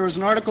Speaks, there was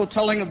an article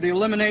telling of the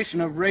elimination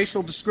of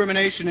racial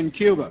discrimination in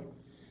Cuba,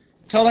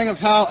 telling of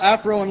how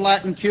Afro and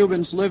Latin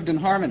Cubans lived in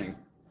harmony.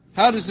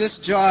 How does this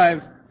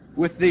jive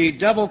with the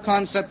devil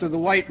concept of the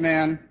white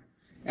man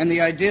and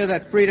the idea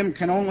that freedom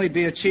can only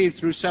be achieved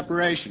through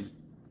separation?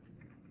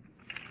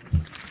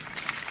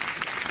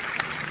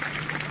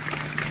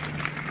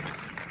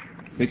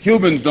 The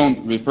Cubans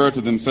don't refer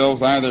to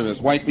themselves either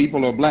as white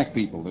people or black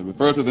people. They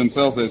refer to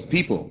themselves as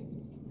people.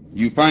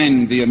 You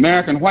find the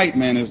American white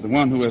man is the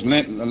one who has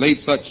laid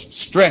such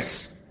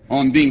stress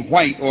on being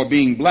white or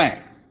being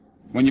black.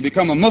 When you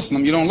become a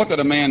Muslim, you don't look at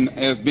a man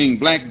as being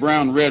black,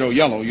 brown, red, or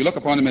yellow. You look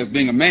upon him as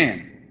being a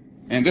man.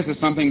 And this is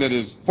something that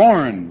is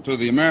foreign to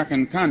the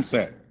American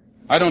concept.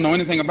 I don't know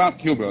anything about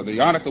Cuba. The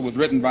article was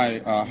written by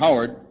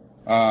Howard,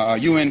 a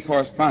UN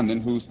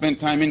correspondent who spent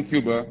time in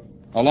Cuba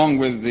along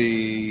with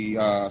the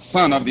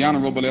son of the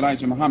Honorable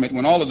Elijah Muhammad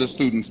when all of the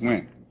students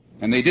went.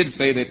 And they did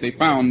say that they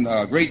found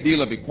a great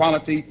deal of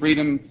equality,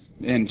 freedom,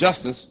 and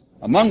justice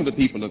among the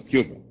people of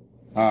Cuba.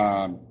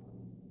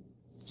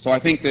 So I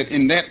think that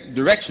in that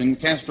direction,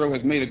 Castro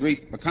has made a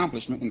great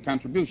accomplishment and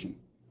contribution.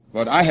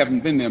 But I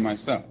haven't been there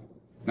myself.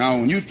 Now,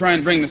 when you try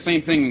and bring the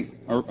same thing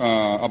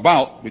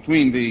about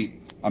between the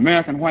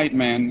American white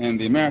man and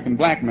the American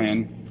black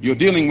man, you're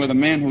dealing with a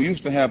man who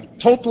used to have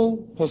total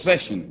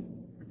possession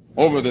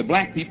over the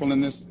black people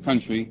in this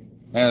country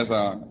as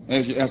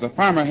a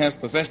farmer has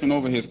possession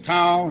over his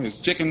cow, his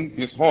chicken,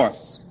 his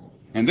horse.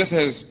 And this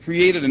has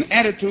created an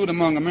attitude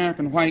among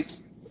American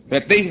whites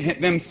that they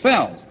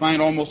themselves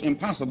find almost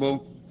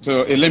impossible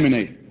to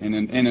eliminate. And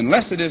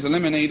unless it is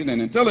eliminated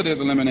and until it is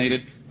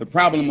eliminated, the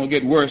problem will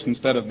get worse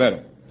instead of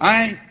better.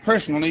 I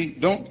personally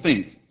don't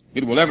think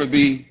it will ever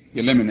be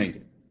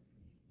eliminated.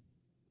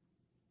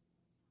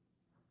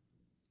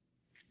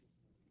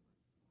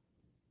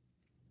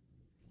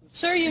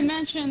 Sir, you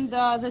mentioned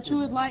that you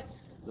would like...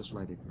 This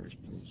lady first,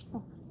 please.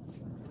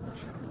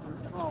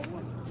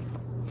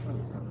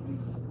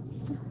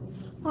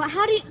 Well,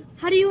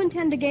 how do you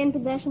intend to gain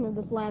possession of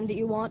this land that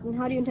you want, and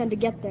how do you intend to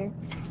get there?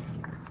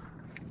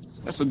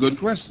 That's a good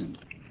question.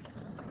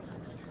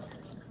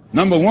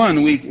 Number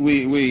one, we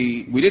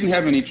didn't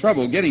have any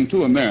trouble getting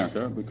to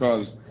America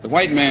because the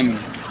white man...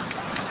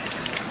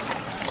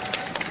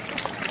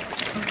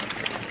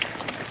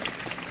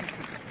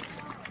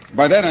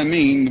 By that I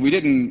mean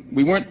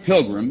we weren't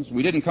pilgrims,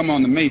 we didn't come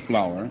on the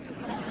Mayflower,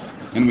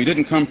 and we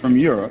didn't come from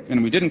Europe,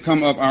 and we didn't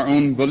come of our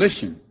own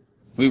volition.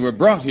 We were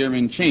brought here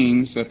in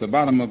chains at the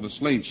bottom of a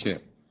slave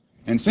ship.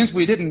 And since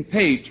we didn't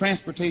pay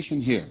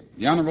transportation here,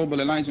 the Honorable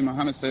Elijah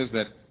Muhammad says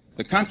that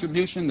the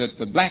contribution that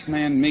the black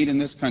man made in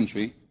this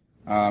country,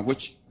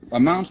 which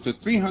amounts to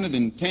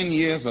 310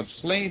 years of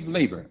slave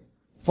labor,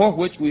 for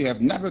which we have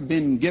never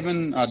been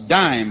given a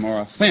dime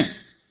or a cent,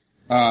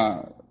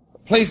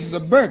 places a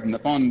burden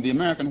upon the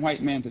American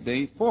white man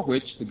today for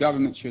which the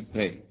government should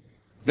pay.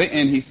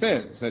 And he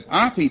says that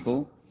our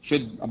people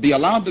should be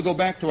allowed to go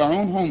back to our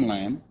own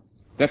homeland,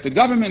 that the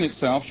government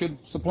itself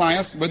should supply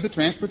us with the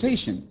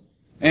transportation,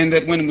 and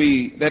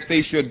that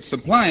they should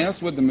supply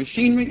us with the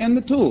machinery and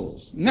the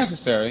tools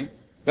necessary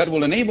that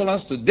will enable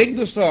us to dig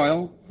the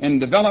soil and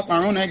develop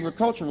our own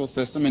agricultural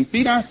system and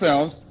feed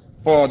ourselves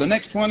for the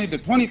next 20 to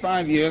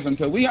 25 years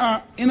until we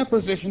are in a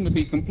position to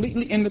be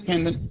completely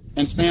independent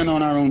and stand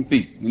on our own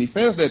feet. And he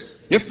says that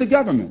if the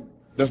government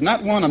does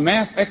not want a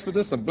mass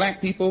exodus of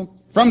black people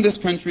from this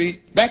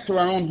country back to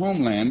our own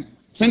homeland,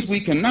 since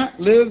we cannot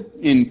live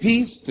in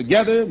peace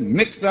together,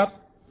 mixed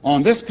up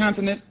on this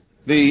continent,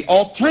 the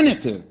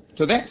alternative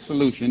to that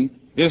solution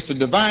is to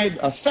divide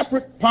a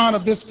separate part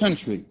of this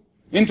country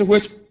into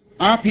which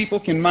our people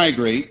can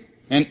migrate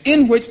and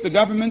in which the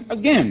government,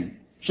 again,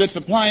 should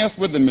supply us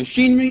with the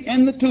machinery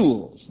and the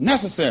tools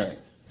necessary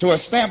to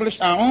establish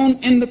our own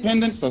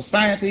independent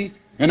society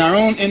and our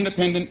own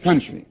independent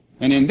country.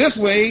 And in this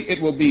way,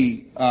 it will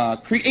be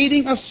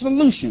creating a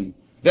solution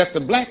that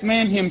the black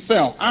man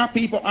himself, our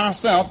people,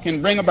 ourselves,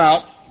 can bring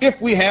about if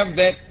we have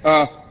that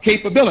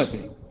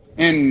capability.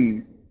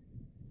 And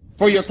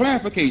for your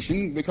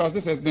clarification, because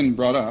this has been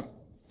brought up,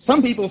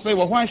 some people say,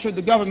 well, why should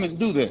the government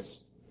do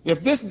this?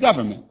 If this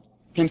government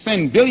can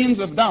send billions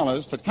of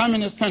dollars to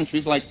communist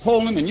countries like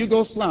Poland and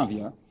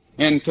Yugoslavia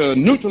and to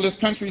neutralist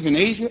countries in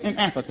Asia and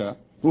Africa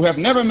who have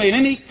never made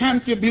any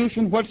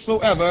contribution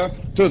whatsoever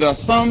to the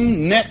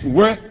sum net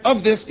worth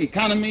of this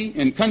economy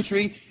and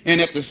country,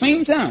 and at the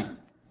same time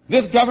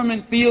this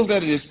government feels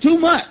that it is too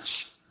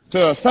much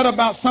to set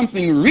about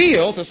something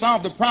real to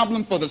solve the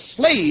problem for the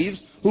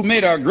slaves who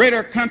made a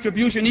greater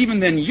contribution even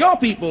than your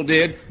people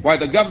did, why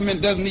the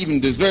government doesn't even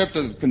deserve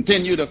to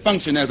continue to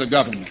function as a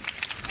government.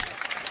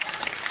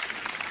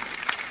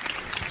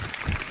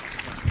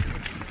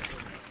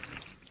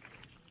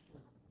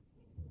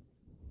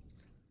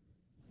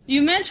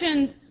 You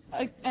mentioned,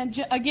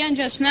 again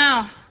just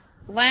now,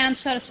 land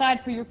set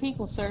aside for your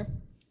people, sir.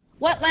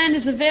 What land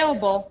is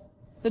available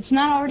that's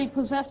not already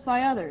possessed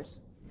by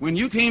others? When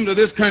you came to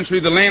this country,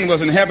 the land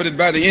was inhabited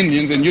by the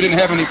Indians, and you didn't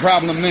have any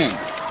problem then.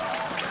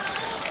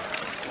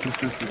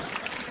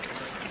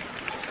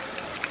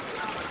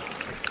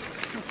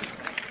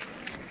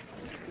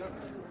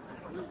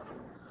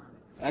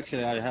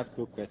 Actually, I have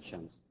two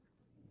questions.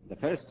 The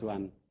first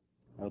one,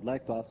 I would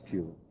like to ask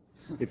you,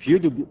 if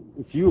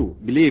you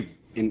believe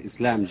in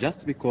Islam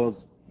just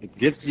because it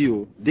gives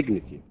you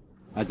dignity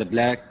as a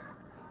black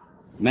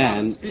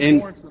man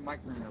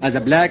as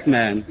a black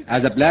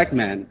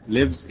man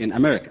lives in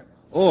America,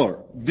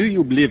 or do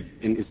you believe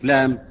in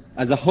Islam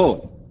as a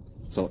whole?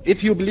 So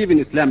if you believe in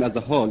Islam as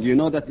a whole, you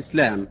know that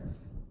Islam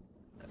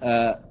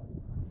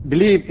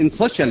believe in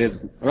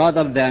socialism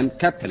rather than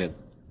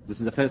capitalism. This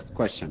is the first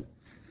question.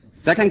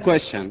 Second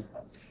question,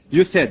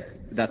 you said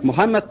that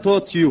Muhammad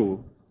taught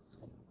you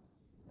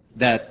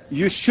that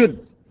you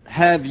should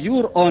have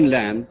your own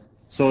land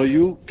so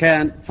you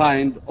can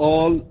find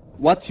all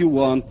what you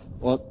want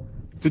or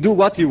to do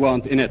what you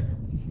want in it.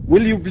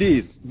 Will you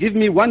please give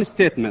me one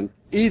statement,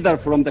 either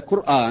from the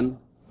Quran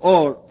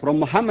or from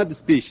Muhammad's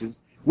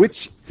speeches,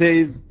 which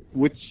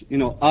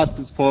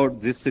asks for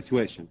this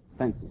situation?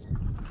 Thank you.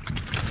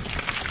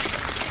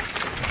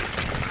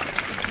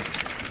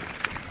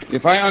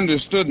 If I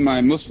understood my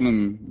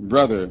Muslim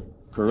brother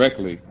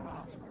correctly,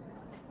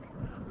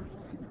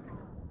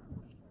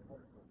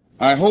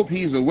 I hope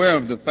he's aware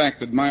of the fact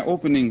that my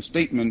opening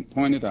statement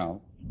pointed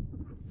out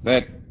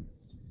that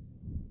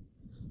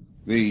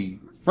the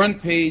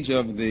front page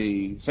of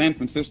the San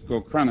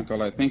Francisco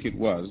Chronicle, I think it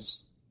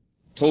was,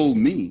 told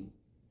me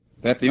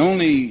that the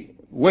only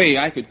way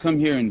I could come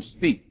here and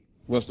speak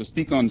was to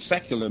speak on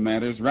secular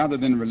matters rather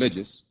than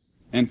religious.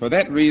 And for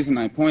that reason,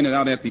 I pointed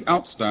out at the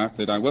outstart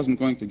that I wasn't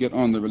going to get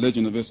on the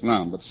religion of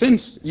Islam. But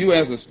since you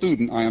as a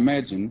student, I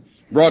imagine,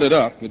 brought it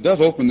up, it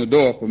does open the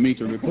door for me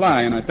to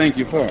reply, and I thank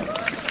you for it.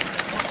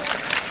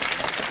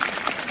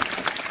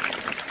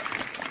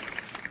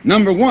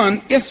 Number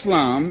one,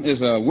 Islam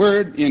is a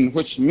word in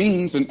which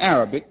means in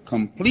Arabic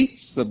complete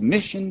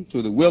submission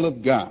to the will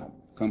of God,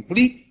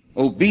 complete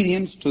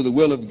obedience to the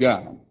will of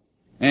God.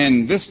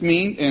 And this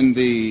means, and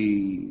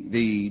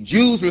the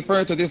Jews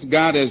refer to this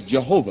God as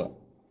Jehovah.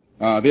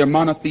 They're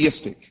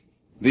monotheistic.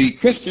 The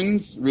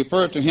Christians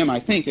refer to him,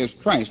 I think, as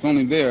Christ,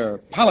 only they're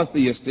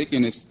polytheistic,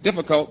 and it's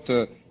difficult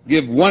to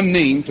give one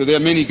name to their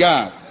many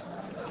gods.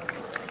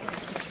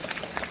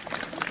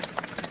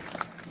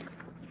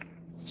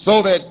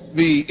 So that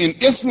in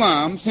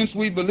Islam, since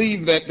we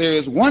believe that there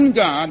is one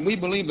God, we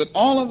believe that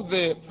all of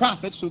the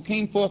prophets who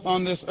came forth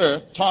on this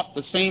earth taught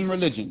the same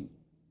religion.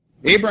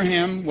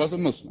 Abraham was a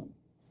Muslim.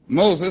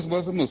 Moses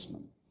was a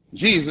Muslim.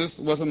 Jesus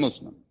was a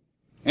Muslim.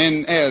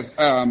 And as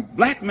a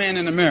black man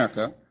in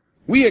America,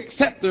 we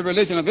accept the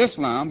religion of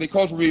Islam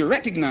because we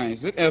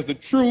recognize it as the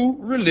true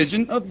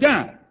religion of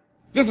God.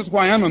 This is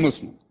why I'm a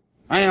Muslim.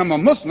 I am a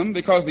Muslim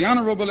because the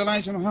Honorable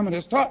Elijah Muhammad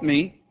has taught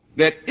me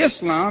that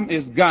Islam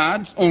is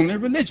God's only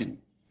religion.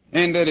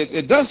 And that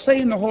it does say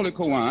in the Holy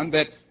Quran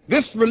that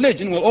this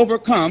religion will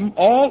overcome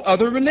all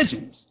other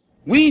religions.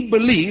 We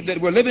believe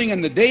that we're living in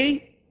the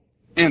day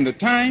and the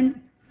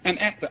time and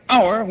at the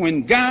hour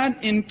when God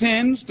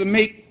intends to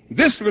make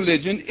this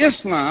religion,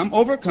 Islam,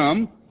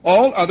 overcome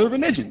all other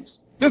religions.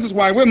 This is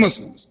why we're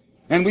Muslims.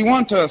 And we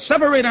want to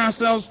separate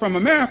ourselves from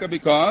America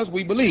because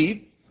we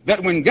believe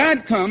that when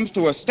God comes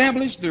to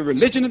establish the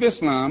religion of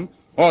Islam,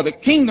 or the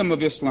kingdom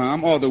of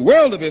Islam, or the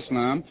world of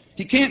Islam,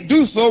 he can't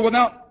do so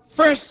without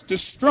first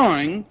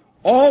destroying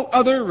all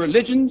other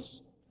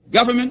religions,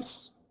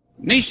 governments,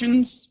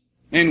 nations,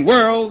 and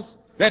worlds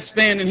that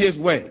stand in his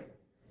way.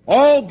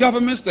 All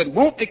governments that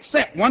won't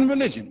accept one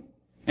religion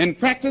and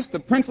practice the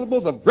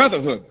principles of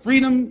brotherhood,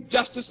 freedom,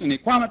 justice, and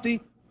equality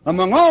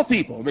among all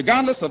people,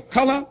 regardless of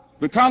color,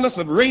 regardless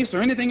of race,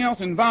 or anything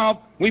else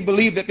involved, we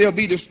believe that they'll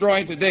be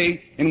destroyed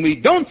today, and we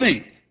don't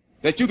think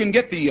that you can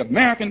get the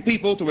American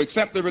people to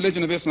accept the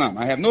religion of Islam.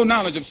 I have no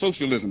knowledge of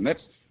socialism.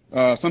 That's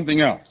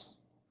something else.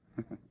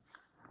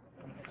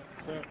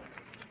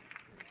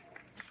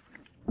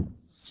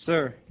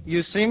 Sir,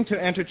 you seem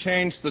to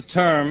interchange the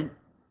term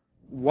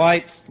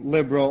white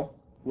liberal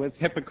with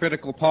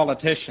hypocritical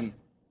politician.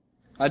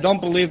 I don't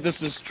believe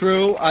this is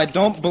true. I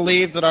don't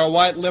believe that our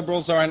white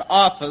liberals are in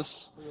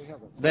office.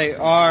 They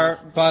are,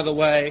 by the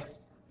way,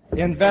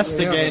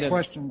 investigated.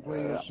 Question,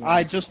 please.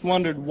 I just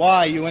wondered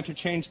why you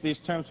interchange these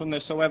terms when they're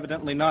so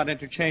evidently not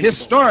interchangeable.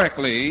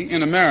 Historically,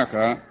 in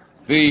America,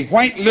 the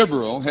white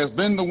liberal has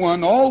been the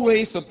one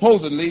always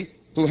supposedly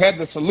who had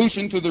the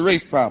solution to the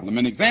race problem.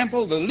 An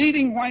example, the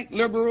leading white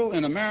liberal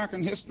in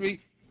American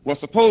history was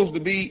supposed to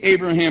be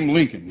Abraham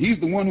Lincoln. He's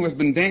the one who has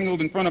been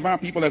dangled in front of our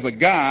people as a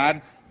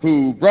god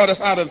who brought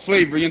us out of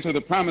slavery into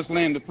the promised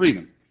land of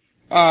freedom.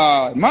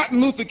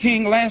 Martin Luther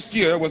King last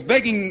year was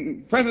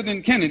begging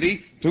President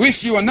Kennedy to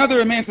issue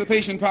another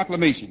Emancipation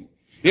Proclamation.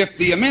 If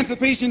the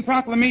Emancipation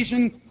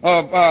Proclamation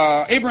of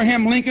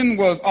Abraham Lincoln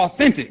was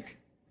authentic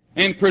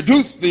and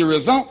produced the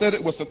result that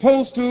it was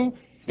supposed to,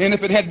 and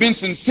if it had been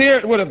sincere,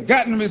 it would have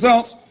gotten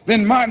results,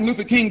 then Martin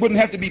Luther King wouldn't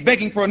have to be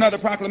begging for another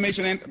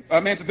proclamation and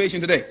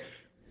emancipation today.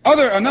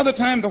 Another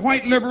time, the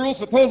white liberals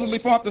supposedly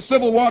fought the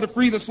Civil War to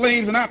free the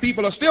slaves, and our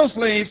people are still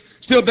slaves,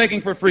 still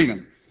begging for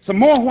freedom. Some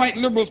more white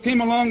liberals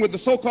came along with the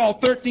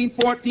so-called 13th,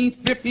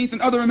 14th, 15th,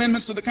 and other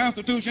amendments to the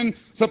Constitution,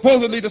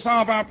 supposedly to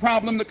solve our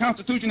problem. The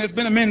Constitution has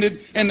been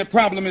amended, and the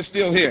problem is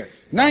still here.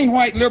 9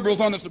 white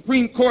liberals on the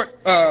Supreme Court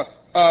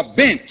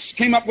bench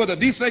came up with a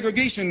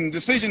desegregation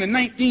decision in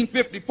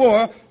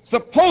 1954,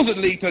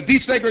 supposedly to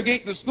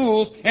desegregate the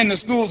schools, and the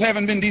schools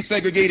haven't been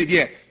desegregated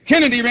yet.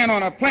 Kennedy ran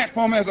on a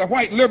platform as a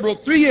white liberal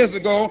 3 years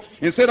ago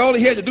and said all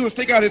he had to do was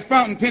take out his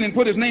fountain pen and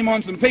put his name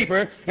on some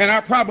paper and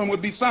our problem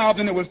would be solved.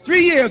 And it was 3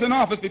 years in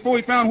office before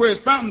he found where his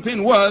fountain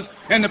pen was,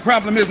 and the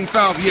problem isn't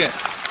solved yet.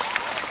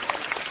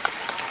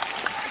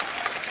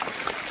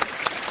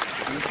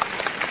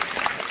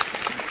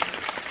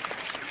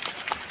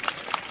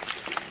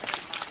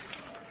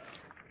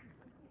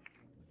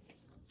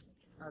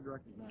 I'd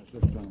recognize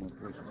this gentleman,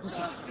 please.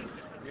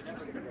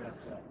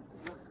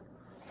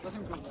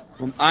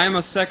 Well, I'm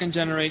a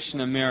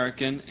second-generation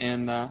American,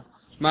 and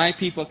my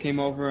people came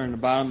over in the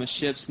bottom of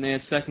ships, and they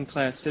had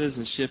second-class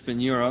citizenship in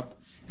Europe,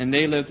 and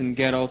they lived in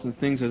ghettos and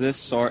things of this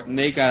sort, and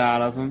they got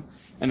out of them.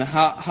 And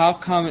how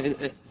come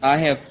I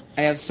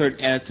have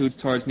certain attitudes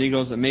towards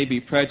Negroes that may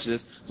be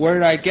prejudiced? Where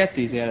did I get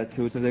these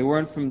attitudes? If they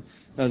weren't from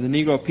the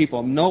Negro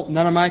people,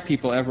 none of my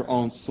people ever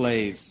owned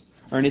slaves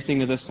or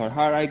anything of this sort.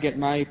 How did I get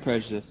my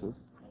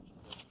prejudices?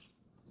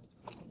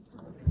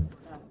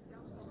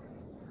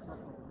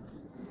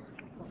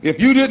 If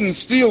you didn't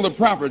steal the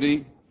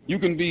property, you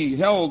can be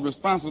held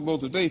responsible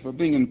today for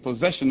being in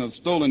possession of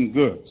stolen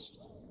goods.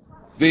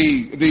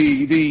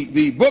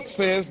 The book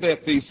says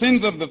that the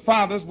sins of the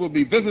fathers will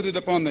be visited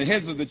upon the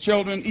heads of the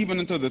children even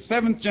into the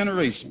 7th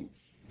generation.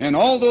 And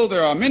although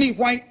there are many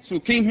whites who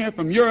came here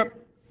from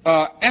Europe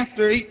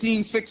after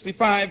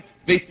 1865,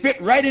 they fit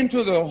right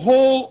into the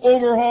whole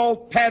overhaul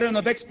pattern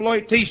of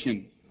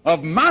exploitation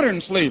of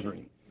modern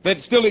slavery that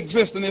still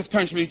exists in this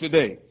country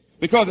today.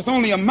 Because it's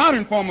only a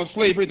modern form of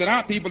slavery that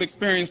our people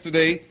experience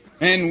today,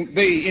 and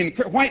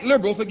white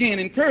liberals, again,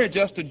 encourage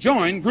us to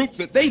join groups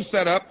that they've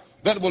set up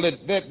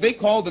that they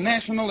call the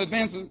National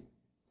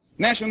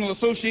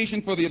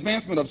Association for the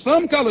Advancement of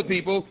Some Colored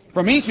People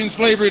from Ancient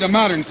Slavery to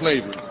Modern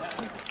Slavery.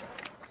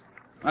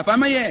 If I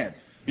may add,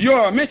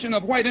 your mention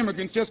of white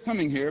immigrants just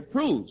coming here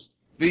proves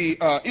the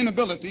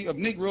inability of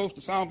Negroes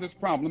to solve this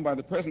problem by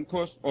the present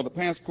course or the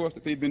past course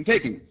that they've been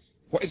taking.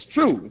 Well, it's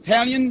true.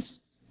 Italians,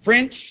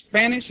 French,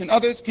 Spanish, and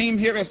others came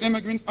here as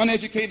immigrants,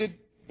 uneducated,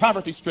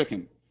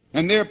 poverty-stricken.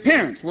 And their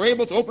parents were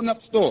able to open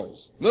up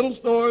stores, little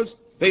stores.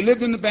 They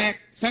lived in the back,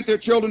 sent their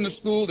children to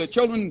school. Their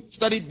children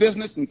studied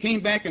business and came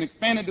back and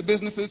expanded the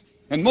businesses.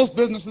 And most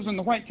businesses in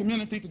the white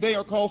community today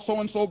are called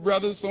so-and-so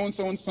brothers,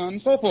 so-and-so and son,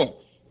 and so forth.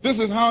 This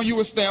is how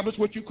you establish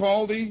what you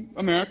call the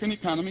American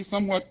economy,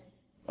 somewhat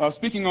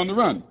speaking on the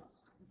run.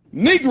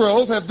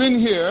 Negroes have been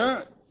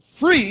here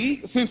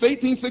free since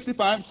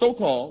 1865,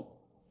 so-called,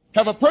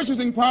 have a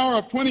purchasing power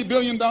of $20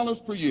 billion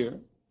per year,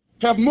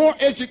 have more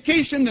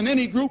education than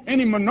any group,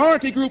 any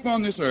minority group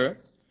on this earth.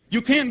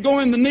 You can't go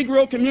in the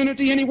Negro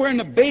community anywhere in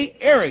the Bay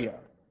Area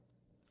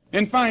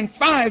and find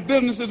 5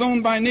 businesses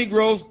owned by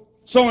Negroes,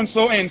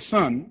 so-and-so and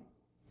son,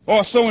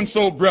 or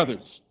so-and-so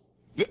brothers.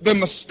 The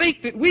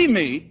mistake that we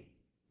made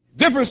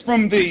differs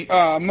from the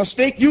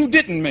mistake you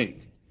didn't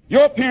make.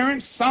 Your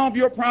parents solved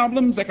your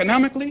problems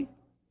economically,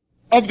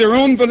 of their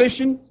own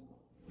volition,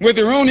 with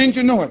their own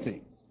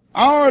ingenuity.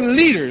 Our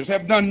leaders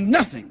have done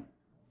nothing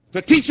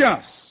to teach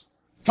us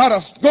how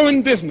to go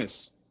in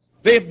business.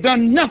 They've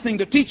done nothing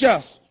to teach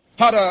us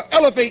how to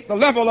elevate the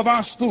level of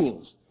our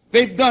schools.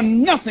 They've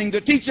done nothing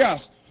to teach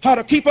us how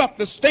to keep up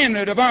the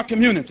standard of our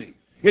community.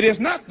 It is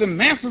not the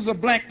masses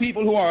of black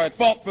people who are at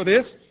fault for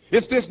this.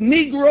 It's this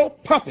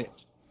Negro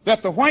puppet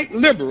that the white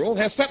liberal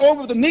has set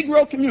over the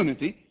Negro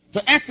community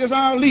to act as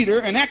our leader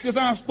and act as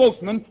our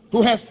spokesman,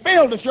 who has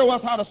failed to show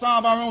us how to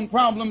solve our own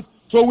problems,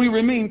 so we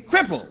remain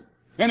crippled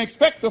and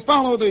expect to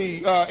follow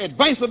the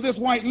advice of this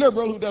white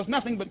liberal who does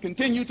nothing but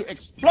continue to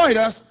exploit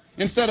us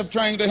instead of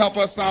trying to help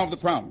us solve the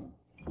problem.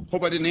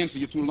 Hope I didn't answer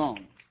you too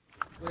long.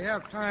 We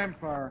have time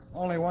for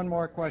only one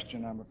more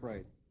question, I'm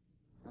afraid.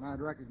 And I'd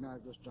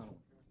recognize this gentleman.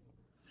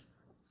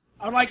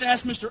 I would like to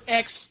ask Mr.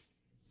 X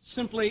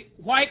simply,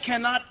 why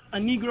cannot a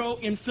Negro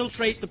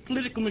infiltrate the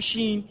political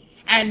machine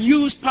and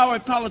use power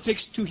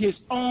politics to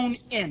his own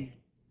end?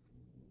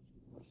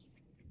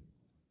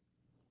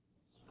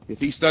 If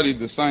he studied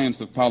the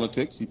science of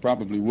politics, he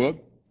probably would.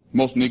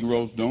 Most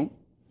Negroes don't.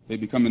 They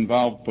become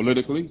involved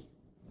politically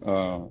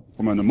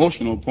from an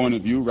emotional point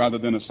of view rather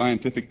than a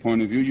scientific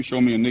point of view. You show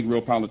me a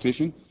Negro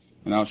politician,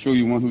 and I'll show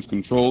you one who's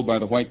controlled by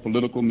the white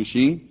political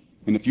machine.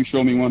 And if you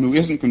show me one who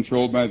isn't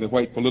controlled by the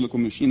white political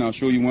machine, I'll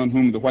show you one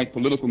whom the white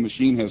political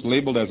machine has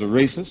labeled as a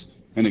racist,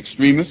 an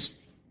extremist.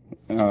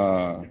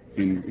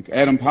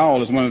 Adam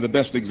Powell is one of the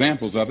best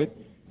examples of it.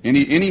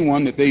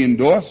 Anyone that they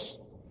endorse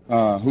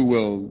who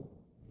will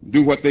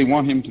do what they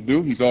want him to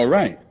do, he's all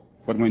right.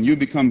 But when you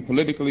become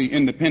politically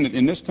independent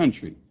in this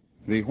country,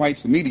 the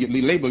whites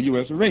immediately label you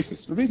as a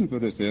racist. The reason for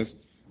this is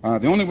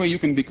the only way you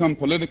can become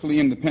politically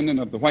independent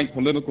of the white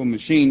political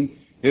machine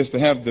is to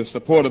have the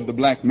support of the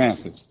black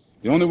masses.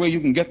 The only way you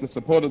can get the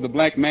support of the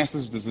black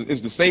masses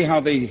is to say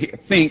how they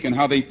think and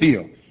how they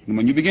feel. And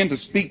when you begin to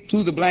speak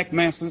to the black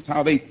masses,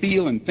 how they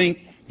feel and think,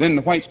 then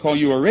the whites call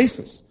you a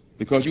racist,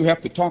 because you have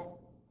to talk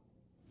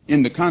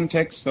in the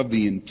context of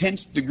the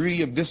intense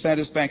degree of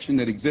dissatisfaction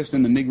that exists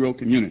in the Negro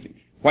community.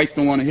 Whites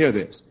don't want to hear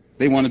this.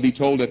 They want to be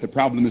told that the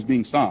problem is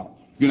being solved.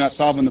 You're not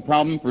solving the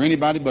problem for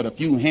anybody but a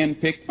few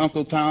hand-picked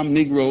Uncle Tom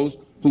Negroes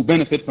who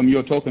benefit from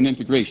your token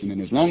integration.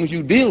 And as long as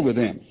you deal with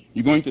them,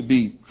 you're going to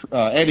be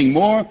adding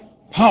more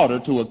powder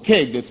to a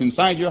keg that's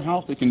inside your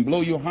house that can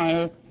blow you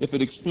higher if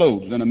it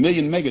explodes than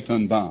 1,000,000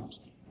 megaton bombs.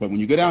 But when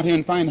you get out here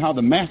and find how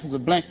the masses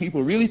of black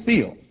people really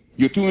feel,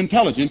 you're too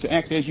intelligent to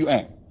act as you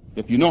act,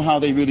 if you know how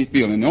they really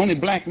feel. And the only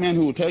black man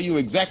who will tell you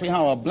exactly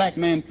how a black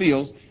man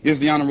feels is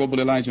the Honorable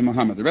Elijah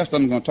Muhammad. The rest of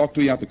them are going to talk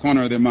to you out the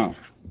corner of their mouth,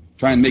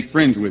 try and make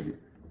friends with you.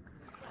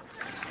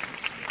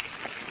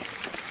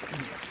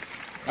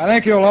 I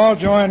think you'll all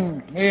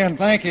join me in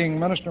thanking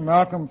Minister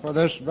Malcolm for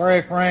this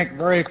very frank,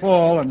 very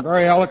full, and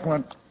very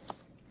eloquent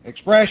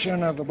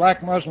expression of the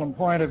black Muslim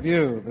point of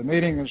view. The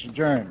meeting is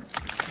adjourned.